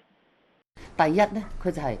道歉。第一呢，佢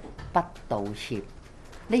就係不道歉。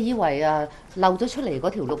你以為漏咗出嚟嗰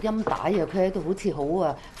條錄音帶啊，佢喺度好似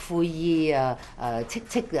好悔意戚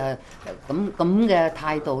咁嘅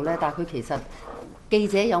態度呢？但係佢其實記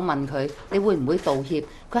者有問佢，你會唔會道歉？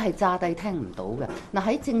佢係詐低聽唔到嘅。嗱，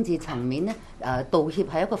喺政治層面呢，道歉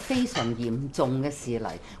係一個非常嚴重嘅事嚟，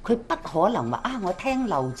佢不可能話我聽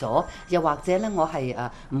漏咗，又或者呢，我係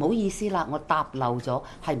唔好意思啦，我答漏咗，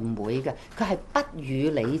係唔會嘅。佢係不予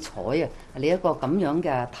理睬啊！你一個咁樣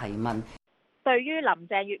嘅提問。對於林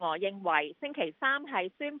鄭月娥認為星期3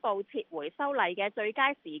係宣布撤回修例嘅最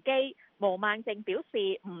佳時機，毛孟靜表示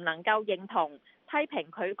唔能夠認同，批評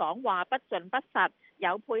佢講話不盡不實，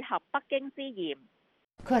有配合北京之嫌。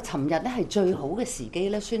佢話尋日咧係最好嘅時機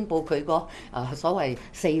咧，宣布佢個所謂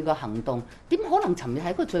4個行動，點可能尋日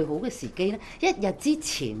係一個最好嘅時機呢？一日之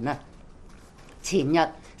前啊，前日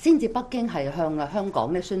先至北京係向香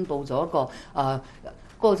港咧宣布咗一個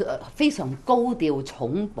非常高調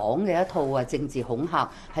重磅嘅一套政治恐嚇，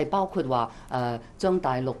係包括話將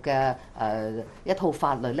大陸嘅一套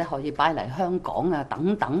法律咧可以擺嚟香港啊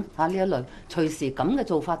等等呢一類，隨時咁嘅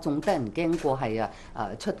做法仲得人驚過係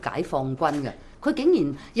出解放軍嘅。佢竟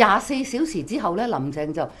然24小時之後咧，林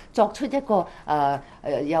鄭就作出一個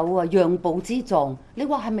有讓步之狀。你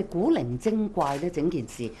話係咪古靈精怪咧？整件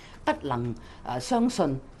事不能相信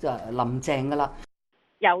林鄭噶啦。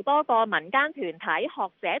由多個民間團體、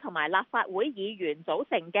學者同埋立法會議員組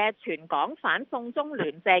成嘅全港反送中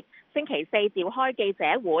聯席，星期4召開記者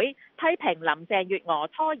會，批評林鄭月娥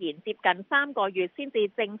拖延接近3個月先至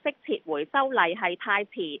正式撤回修例係太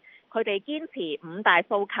遲。佢哋堅持5大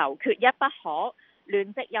訴求缺一不可。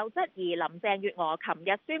聯席又質疑林鄭月娥琴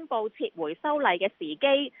日宣布撤回修例嘅時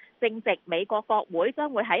機，正值美國國會將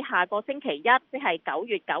會喺下個星期一，即係9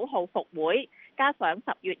月9號復會，加上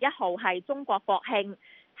10月1號係中國國慶，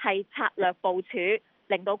係策略部署，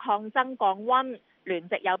令到抗爭降溫。聯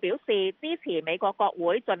席又表示支持美國國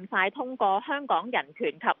會盡快通過香港人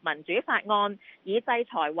權及民主法案，以制裁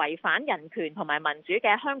違反人權同埋民主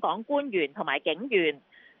嘅香港官員同埋警員。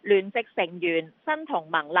聯席成員新同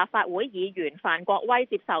盟立法會議員范國威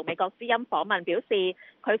接受美國之音訪問表示，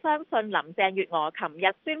佢相信林鄭月娥琴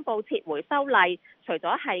日宣布撤回修例，除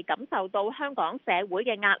咗係感受到香港社會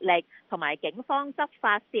嘅壓力同埋警方執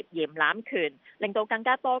法涉嫌濫權，令到更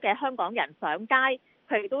加多嘅香港人上街，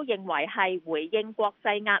佢亦都認為係回應國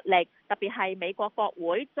際壓力，特別係美國國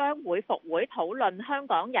會將會復會討論香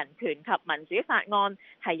港人權及民主法案，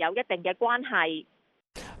係有一定嘅關係。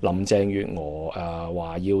林鄭月娥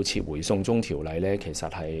話要撤回送中條例呢，其實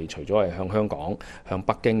係除咗係向香港、向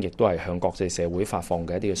北京，亦都係向國際社會發放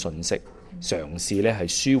嘅一啲嘅訊息，嘗試呢係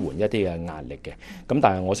舒緩一啲嘅壓力嘅。咁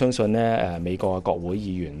但係我相信呢，美國嘅國會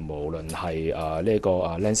議員無論係呢個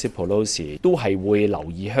Nancy Pelosi 都係會留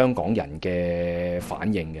意香港人嘅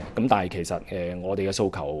反應嘅。咁但係其實我哋嘅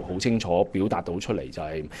訴求好清楚表達到出嚟，就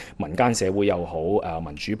係民間社會又好，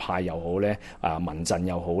民主派又好呢，民陣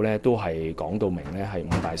又好呢，都係講到明呢係五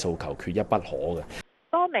大訴求缺一不可嘅。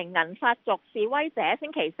多名銀髮族示威者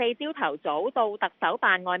星期四朝頭早到特首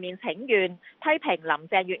辦外面請願，批評林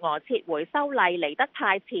鄭月娥撤回修例嚟得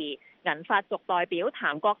太遲。銀髮族代表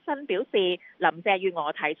譚國新表示，林鄭月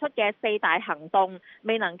娥提出嘅4大行動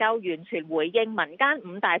未能夠完全回應民間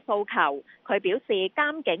5大訴求。佢表示，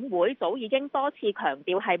監警會早已經多次強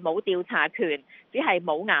調係冇調查權，只係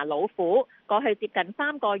冇牙老虎。過去接近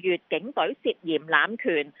3個月，警隊涉嫌濫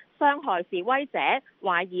權、傷害示威者，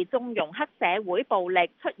懷疑縱容黑社會暴力，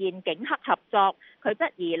出現警黑合作。佢質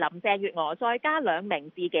疑林鄭月娥再加2名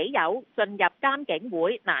自己友進入監警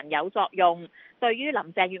會難有作用。對於林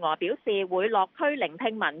鄭月娥表示會落區聆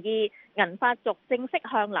聽民意，銀髮族正式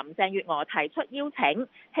向林鄭月娥提出邀請，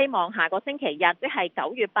希望下個星期日，即係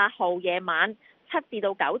9月8號夜晚7至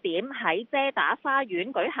到9點喺遮打花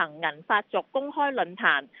園舉行銀髮族公開論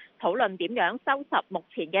壇，討論點樣收拾目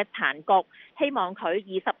前嘅殘局，希望佢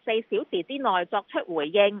24小時之內作出回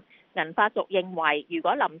應。銀髮族認為，如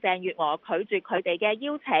果林鄭月娥拒絕佢哋嘅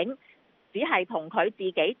邀請，只係同佢自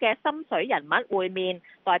己嘅心水人物會面，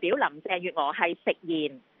代表林鄭月娥係食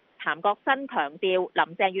言。譚國新強調，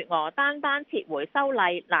林鄭月娥單撤回修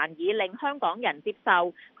例難以令香港人接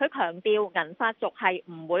受。佢強調銀髮族係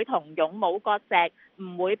唔會同勇武割席，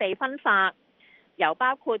唔會被分化。由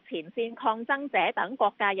包括前線抗爭者等各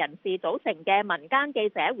界人士組成嘅民間記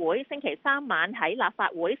者會，星期3晚喺立法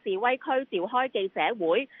會示威區召開記者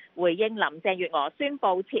會，回應林鄭月娥宣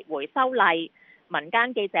布撤回修例。民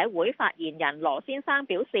間記者會發言人羅先生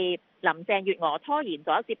表示，林鄭月娥拖延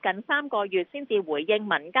咗接近3個月先至回應民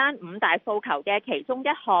間5大訴求嘅其中一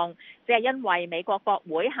項，只係因為美國國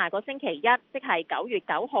會下個星期一，即係9月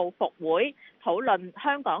9號復會討論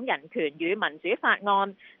香港人權與民主法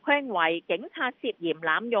案。佢認為警察涉嫌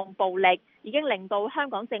濫用暴力，已經令到香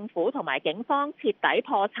港政府同埋警方徹底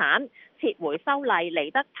破產，撤回修例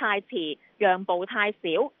嚟得太遲，讓步太少，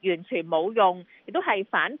完全冇用，亦都係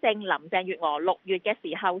反證林鄭月娥6月嘅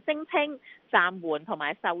時候聲稱暫緩同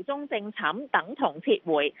埋壽終正寢等同撤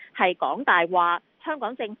回，係講大話，香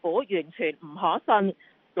港政府完全唔可信。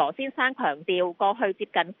羅先生強調，過去接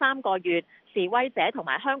近3個月，示威者同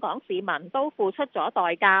埋香港市民都付出咗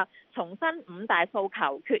代價，重申5大訴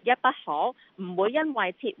求缺一不可，唔會因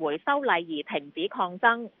為撤回修例而停止抗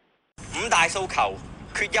爭。5大訴求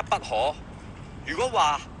缺一不可。如果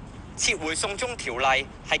話撤回送中條例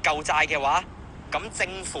係舊債嘅話，咁政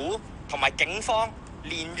府同埋警方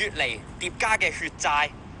連月嚟疊加嘅血債，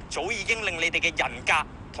早已經令你哋嘅人格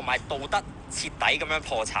同埋道德徹底咁樣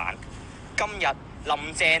破產。今日林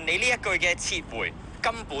鄭你呢一句嘅撤回，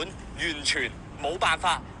根本完全冇辦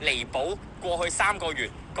法彌補過去3個月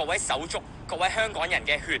各位手足、各位香港人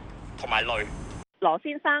嘅血同埋淚。羅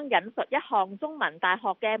先生引述一項中文大學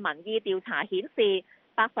嘅民意調查顯示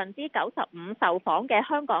，95%受訪嘅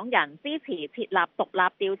香港人支持設立獨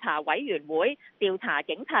立調查委員會調查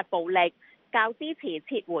警察暴力，較支持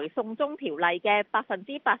撤回送中條例嘅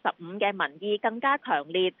85%嘅民意更加強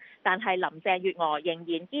烈。但係林鄭月娥仍然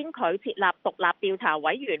堅拒設立獨立調查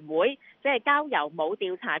委員會，只係交由冇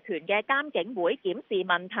調查權嘅監警會檢視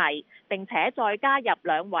問題，並且再加入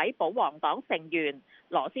2位保皇黨成員。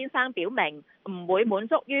羅先生表明唔會滿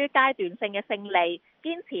足於階段性嘅勝利，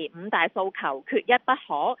堅持5大訴求缺一不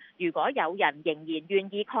可。如果有人仍然願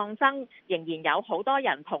意抗爭，仍然有好多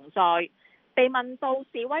人同在。被問到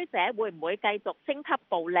示威者會唔會繼續升級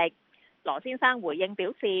暴力，羅先生回應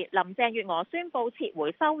表示，林鄭月娥宣布撤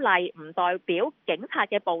回修例，唔代表警察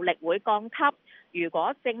嘅暴力會降級。如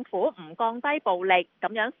果政府唔降低暴力，咁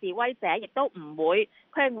樣示威者亦都唔會。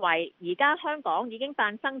佢認為而家香港已經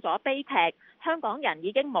誕生咗悲劇，香港人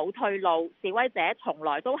已經冇退路，示威者從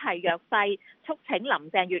來都係弱勢，促請林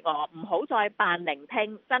鄭月娥唔好再扮聆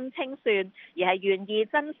聽真清算，而係願意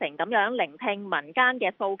真誠咁樣聆聽民間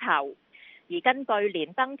嘅訴求。而根據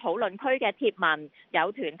連登討論區嘅貼文，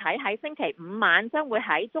有團體喺星期五晚將會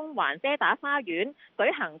喺中環遮打花園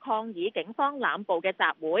舉行抗議警方濫捕嘅集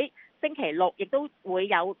會。星期六亦都會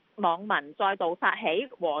有網民再度發起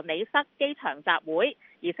和你塞機場集會，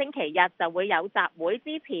而星期日就會有集會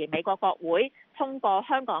支持美國國會通過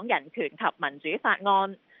香港人權及民主法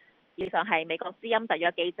案。以上係美國之音特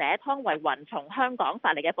約記者湯慧雲從香港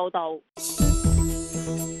發嚟嘅報導。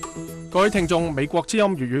各位聽眾，美國之音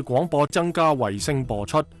粵語廣播增加衛星播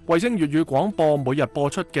出。衛星粵語廣播每日播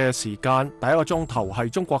出嘅時間，第一個鐘頭係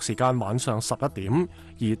中國時間晚上11點，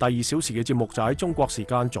而第2小時嘅節目就喺中國時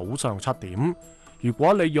間早上7點。如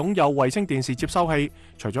果你擁有衛星電視接收器，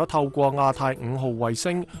除咗透過亞太5號衛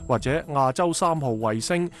星或者亞洲3號衛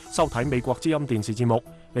星收睇美國之音電視節目，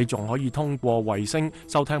你仲可以通過衛星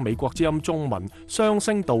收聽美國之音中文雙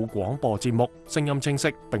聲道廣播節目，聲音清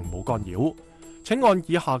晰並冇干擾。請按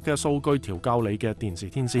以下嘅數據調校你嘅電視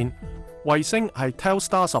天線。衛星係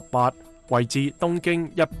Telstar 18，位置東經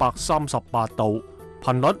138度，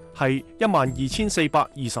頻率係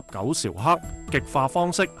12429兆赫，極化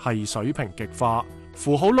方式係水平極化，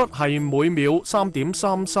符號率係每秒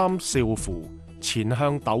3.33兆符，前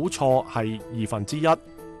向糾錯係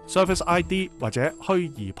1/2，Service ID 或者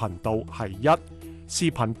虛擬頻道係1，視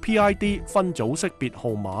頻 PID 分組識別號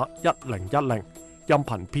碼1010。音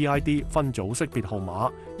頻 PID 分組識別號碼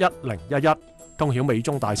1011，通曉美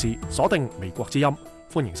中大事，鎖定美國之音。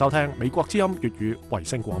歡迎收聽美國之音粵語衛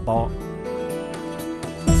星廣播。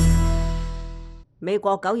美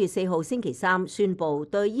國9月4號星期三宣布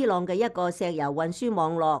對伊朗嘅一個石油運輸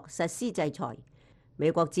網絡實施制裁。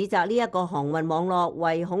美國指責呢一個航運網絡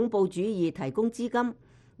為恐怖主義提供資金，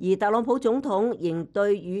而特朗普總統仍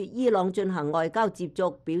對與伊朗進行外交接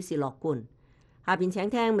觸表示樂觀。下邊請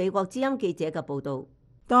聽美國之音記者嘅報導。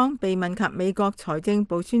當被問及美國財政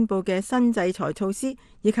部宣布嘅新制裁措施，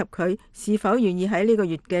以及佢是否願意喺呢個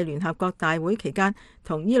月嘅聯合國大會期間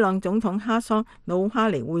同伊朗總統哈桑魯哈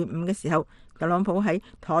尼會晤嘅時候，特朗普喺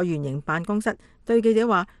橢圓形辦公室對記者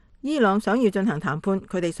話：伊朗想要進行談判，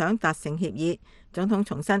佢哋想達成協議。總統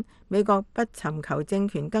重申美國不尋求政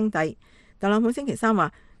權更替。特朗普星期三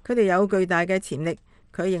話佢哋有巨大嘅潛力，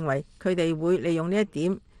佢認為佢哋會利用呢一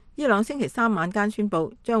點。伊朗星期三晚間宣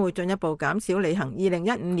布將會進一步減少履行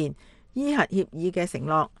2015年伊核協議嘅承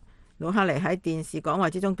諾。魯哈尼喺電視講話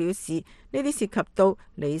之中表示，呢啲涉及到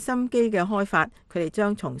離心機嘅開發，佢哋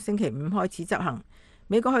將從星期五開始執行。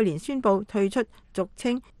美國去年宣布退出俗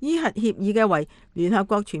稱伊核協議嘅為聯合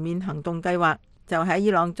國全面行動計劃。就喺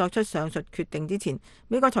伊朗作出上述決定之前，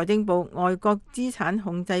美國財政部外國資產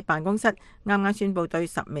控制辦公室啱啱宣布對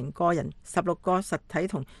10名個人、16個實體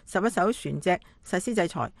同11艘船隻實施制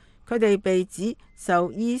裁。佢哋被指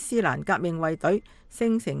受伊斯蘭革命衛隊、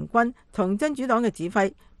聖城軍同真主黨嘅指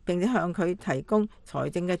揮，並且向佢提供財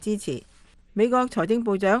政嘅支持。美國財政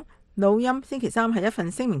部長魯欽星期三喺一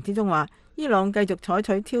份聲明之中話，伊朗繼續採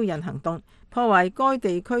取挑釁行動，破壞該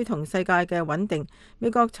地區同世界嘅穩定。美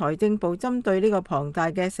國財政部針對呢個龐大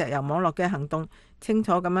嘅石油網絡嘅行動，清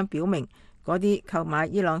楚咁樣表明，嗰啲購買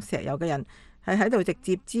伊朗石油嘅人係喺度直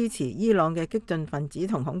接支持伊朗嘅激進分子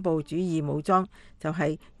同恐怖主義武裝，就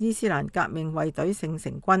係伊斯蘭革命衛隊聖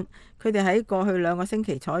城軍。佢哋喺過去2個星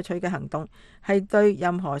期採取嘅行動，係對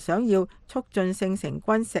任何想要促進聖城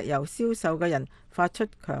軍石油銷售嘅人發出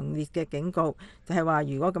強烈嘅警告，就係話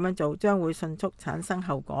如果咁樣做，將會迅速產生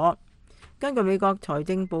後果。根據美國財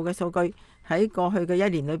政部嘅數據，喺過去嘅1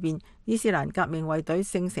年裏邊，伊斯蘭革命衛隊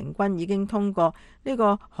聖城軍已經通過呢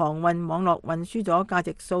個航運網絡運輸咗價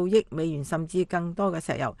值數億美元甚至更多嘅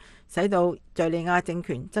石油，使到敘利亞政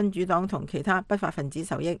權、真主黨同其他不法分子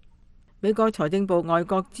受益。美國財政部外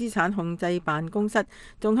國資產控制辦公室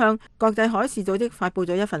仲向國際海事組織發布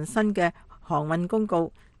咗一份新嘅航運公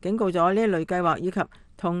告，警告咗呢一類計劃以及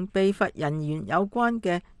同被罰人員有關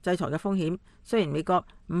嘅制裁嘅風險。雖然美國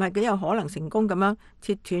唔係幾有可能成功咁樣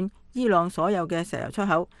切斷伊朗所有嘅石油出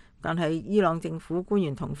口，但係伊朗政府官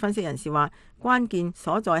員同分析人士話，關鍵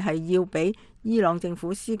所在係要俾伊朗政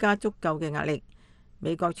府施加足夠嘅壓力。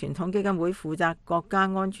美國傳統基金會負責國家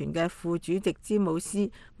安全嘅副主席詹姆斯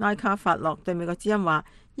拉卡法洛對美國之音話，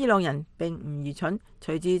伊朗人並唔愚蠢，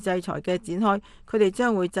隨住制裁嘅展開，佢哋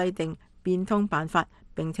將會制定變通辦法，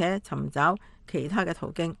並且尋找其他嘅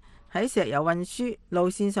途徑喺石油運輸路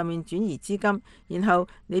線上面轉移資金，然後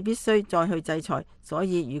你必須再去制裁。所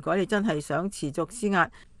以如果你真係想持續施壓，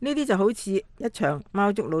呢啲就好似一場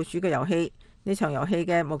貓捉老鼠嘅遊戲。呢場遊戲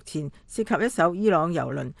嘅目前涉及一艘伊朗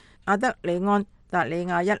油輪阿德里安達里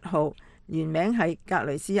亞1號，原名係格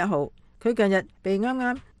雷斯1號。佢近日被啱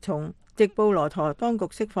啱從直布羅陀當局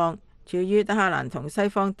釋放，處於德黑蘭同西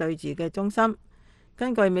方對峙嘅中心。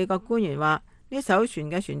根據美國官員話，呢艘船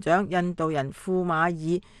嘅船長印度人庫馬爾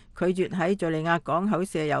拒絕喺敘利亞港口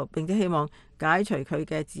卸油，並且希望解除佢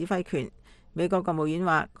嘅指揮權。美國國務院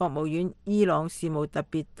話，國務院伊朗事務特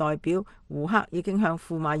別代表胡克已經向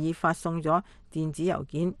庫馬爾發送咗電子郵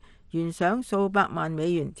件，懸賞數百萬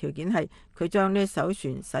美元，條件係佢將呢艘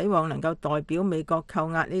船駛往能夠代表美國扣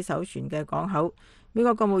押呢艘船嘅港口。美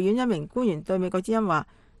國國務院一名官員對美國之音話，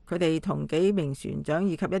佢哋同幾名船長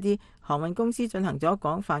以及一啲航運公司進行咗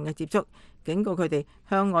廣泛嘅接觸，警告佢哋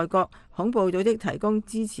向外國恐怖組織提供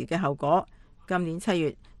支持嘅後果。今年7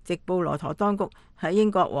月，直布羅陀當局喺英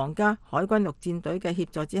國皇家海軍陸戰隊嘅協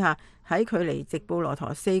助之下，喺距離直布羅陀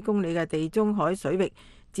4公里嘅地中海水域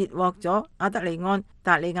截獲咗阿德利安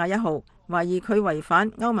達利亞1號，懷疑佢違反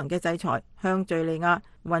歐盟嘅制裁，向敘利亞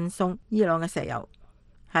運送伊朗嘅石油。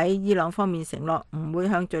喺伊朗方面承諾唔會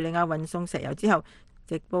向敘利亞運送石油之後，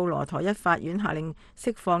直布羅陀一法院下令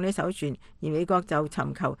釋放呢艘船，而美國就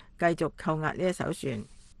尋求繼續扣押呢一艘船。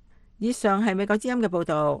以上係美國之音嘅報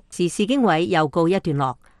道。時事經緯又告一段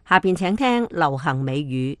落，下邊請聽流行美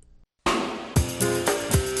語。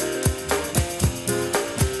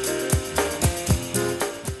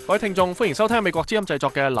各位聽眾，歡迎收聽美國之音製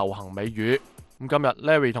作嘅流行美語。咁今日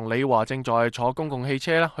Larry 同李華正在坐公共汽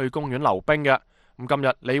車咧去公園溜冰嘅。咁今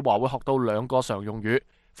日李華會學到2個常用語，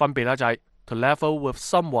分別咧就係 to level with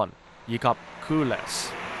someone 以及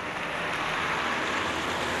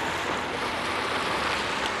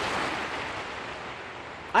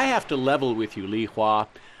clueless。I have to level with you, Li Hua.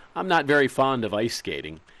 I'm not very fond of ice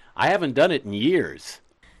skating. I haven't done it in years.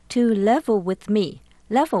 To level with me.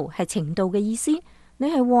 Level 係程度嘅意思。你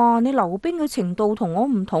係話你溜冰嘅程度同我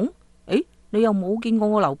唔同？誒，你又冇見過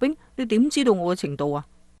我溜冰，你點知道我嘅程度啊？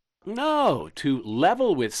 No, to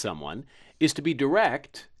level with someone is to be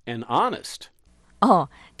direct and honest.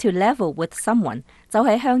 To level with someone 就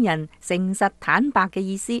係向人誠實坦白嘅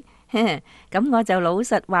意思。咁我就老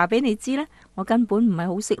實話俾你知啦，我根本唔係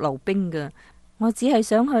好識溜冰噶，我只係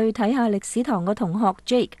想去睇下歷史堂個同學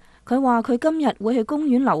Jake， 佢話佢今日會去公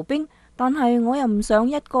園溜冰，但係我又唔想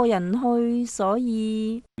一個人去，所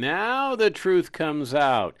以 Now the truth comes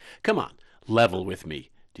out. Come on, level with me.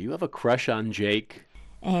 Do you have a crush on Jake?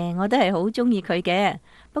 我都係好中意佢嘅，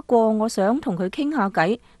不過我想同佢傾下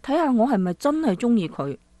偈，睇下我係咪真係中意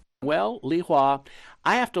佢。Well, Li Hua,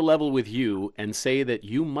 I have to level with you and say that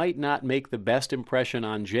you might not make the best impression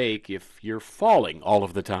on Jake if you're falling all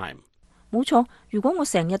of the time. 冇錯，如果我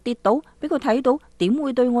成日跌倒，俾佢睇到，點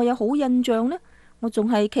會對我有好印象呢？我仲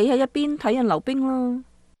係企喺一邊睇人溜冰啦。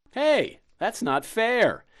Hey, that's not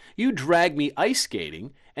fair. You drag me ice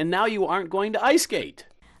skating, and now you aren't going to ice skate.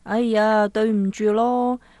 哎呀，對唔住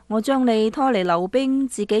咯，我將你拖嚟溜冰，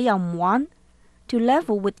自己又唔玩。To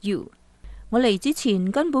level with you， 我嚟之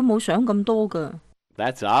前根本冇想咁多噶。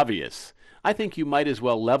That's obvious. I think you might as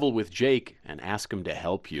well level with Jake and ask him to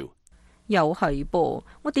help you. 又係噃，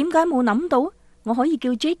我點解冇諗到？我可以叫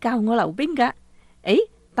Jake 教我溜冰噶。誒，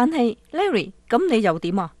但係 Larry， 咁你又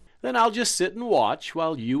點啊？ Then I'll just sit and watch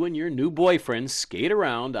while you and your new boyfriend skate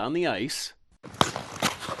around on the ice.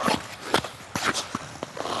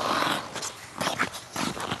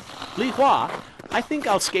 Li Hua, I think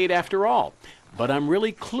I'll skate after all, but I'm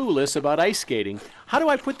really clueless about ice skating. How do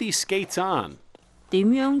I put these skates on? 點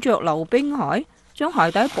樣着溜冰鞋？將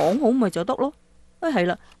鞋帶綁好咪就得咯。係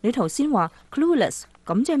啦，你頭先話 clueless，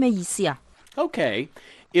 咁即係咩意思啊？ Okay,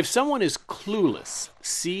 if someone is clueless,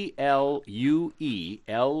 C-L-U-E-L-E-S-S,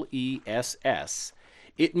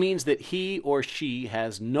 it means that he or she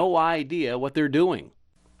has no idea what they're doing.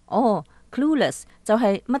 Clueless 就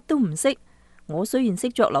係乜都唔識。我雖然識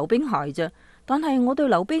着溜冰鞋啫，但係我對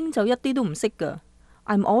溜冰就一啲都唔識噶。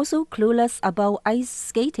I'm also clueless about ice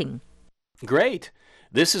skating. Great.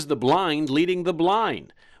 This is the blind leading the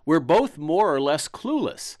blind. We're both more or less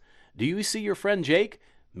clueless. Do you see your friend Jake?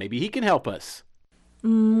 Maybe he can help us.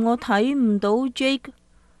 我睇唔到 Jake，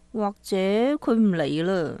 或者佢唔嚟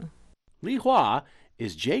啦。Li Hua,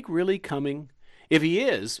 is Jake really coming? If he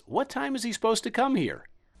is, what time is he supposed to come here?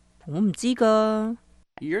 我唔知噶。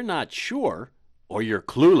You're not sure, or you're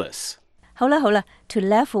clueless. 好啦，to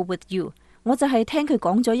level with you， 我就係聽佢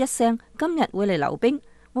講咗一聲，今日會嚟溜冰，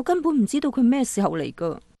我根本唔知道佢咩時候嚟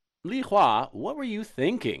噶。Li Hua, what were you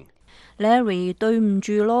thinking? Larry， 對唔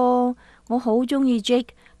住咯，我好中意 Jake，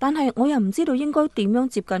 但係我又唔知道應該點樣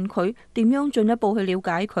接近佢，點樣進一步去了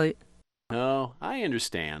解佢。Oh, I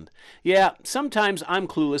understand. Yeah, sometimes I'm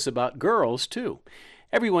clueless about girls, too.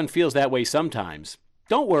 Everyone feels that way sometimes.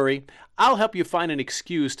 Don't worry, I'll help you find an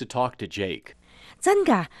excuse to talk to Jake. 真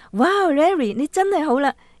㗎？哇 Larry， 你真係好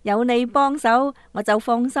啦，有你幫手，我就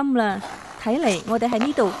放心啦。睇嚟我哋喺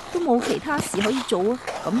呢度都冇其他事可以做啊，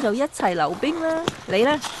咁就一齊溜冰啦，嚟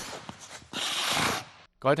啦！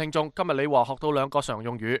各位聽眾，今日你話學到2個常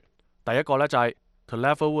用語，第一個呢就係 to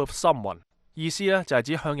level with someone， 意思呢就係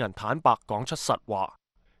指向人坦白講出實話，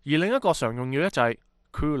而另一個常用語呢就係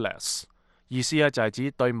clueless， 意思呢就係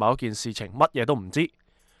指對某一件事情乜嘢都唔知。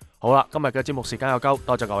好啦，今日嘅節目時間又夠，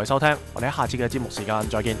多謝各位收聽，我哋喺下次嘅節目時間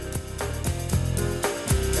再見。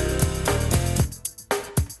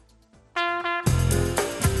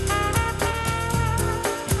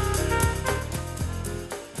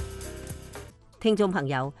聽眾朋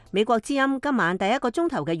友，美國之音今晚第1個鐘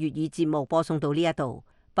頭嘅粵語節目播送到呢一度，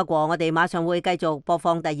不過我哋馬上會繼續播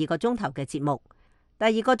放第2個鐘頭嘅節目。第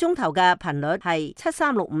2個鐘頭嘅頻率係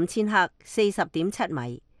7365千赫，40.7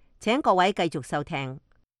米，請各位繼續收聽。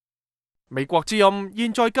美國之音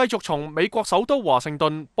現在繼續從美國首都華盛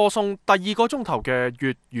頓播送第2個鐘頭嘅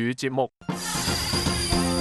粵語節目。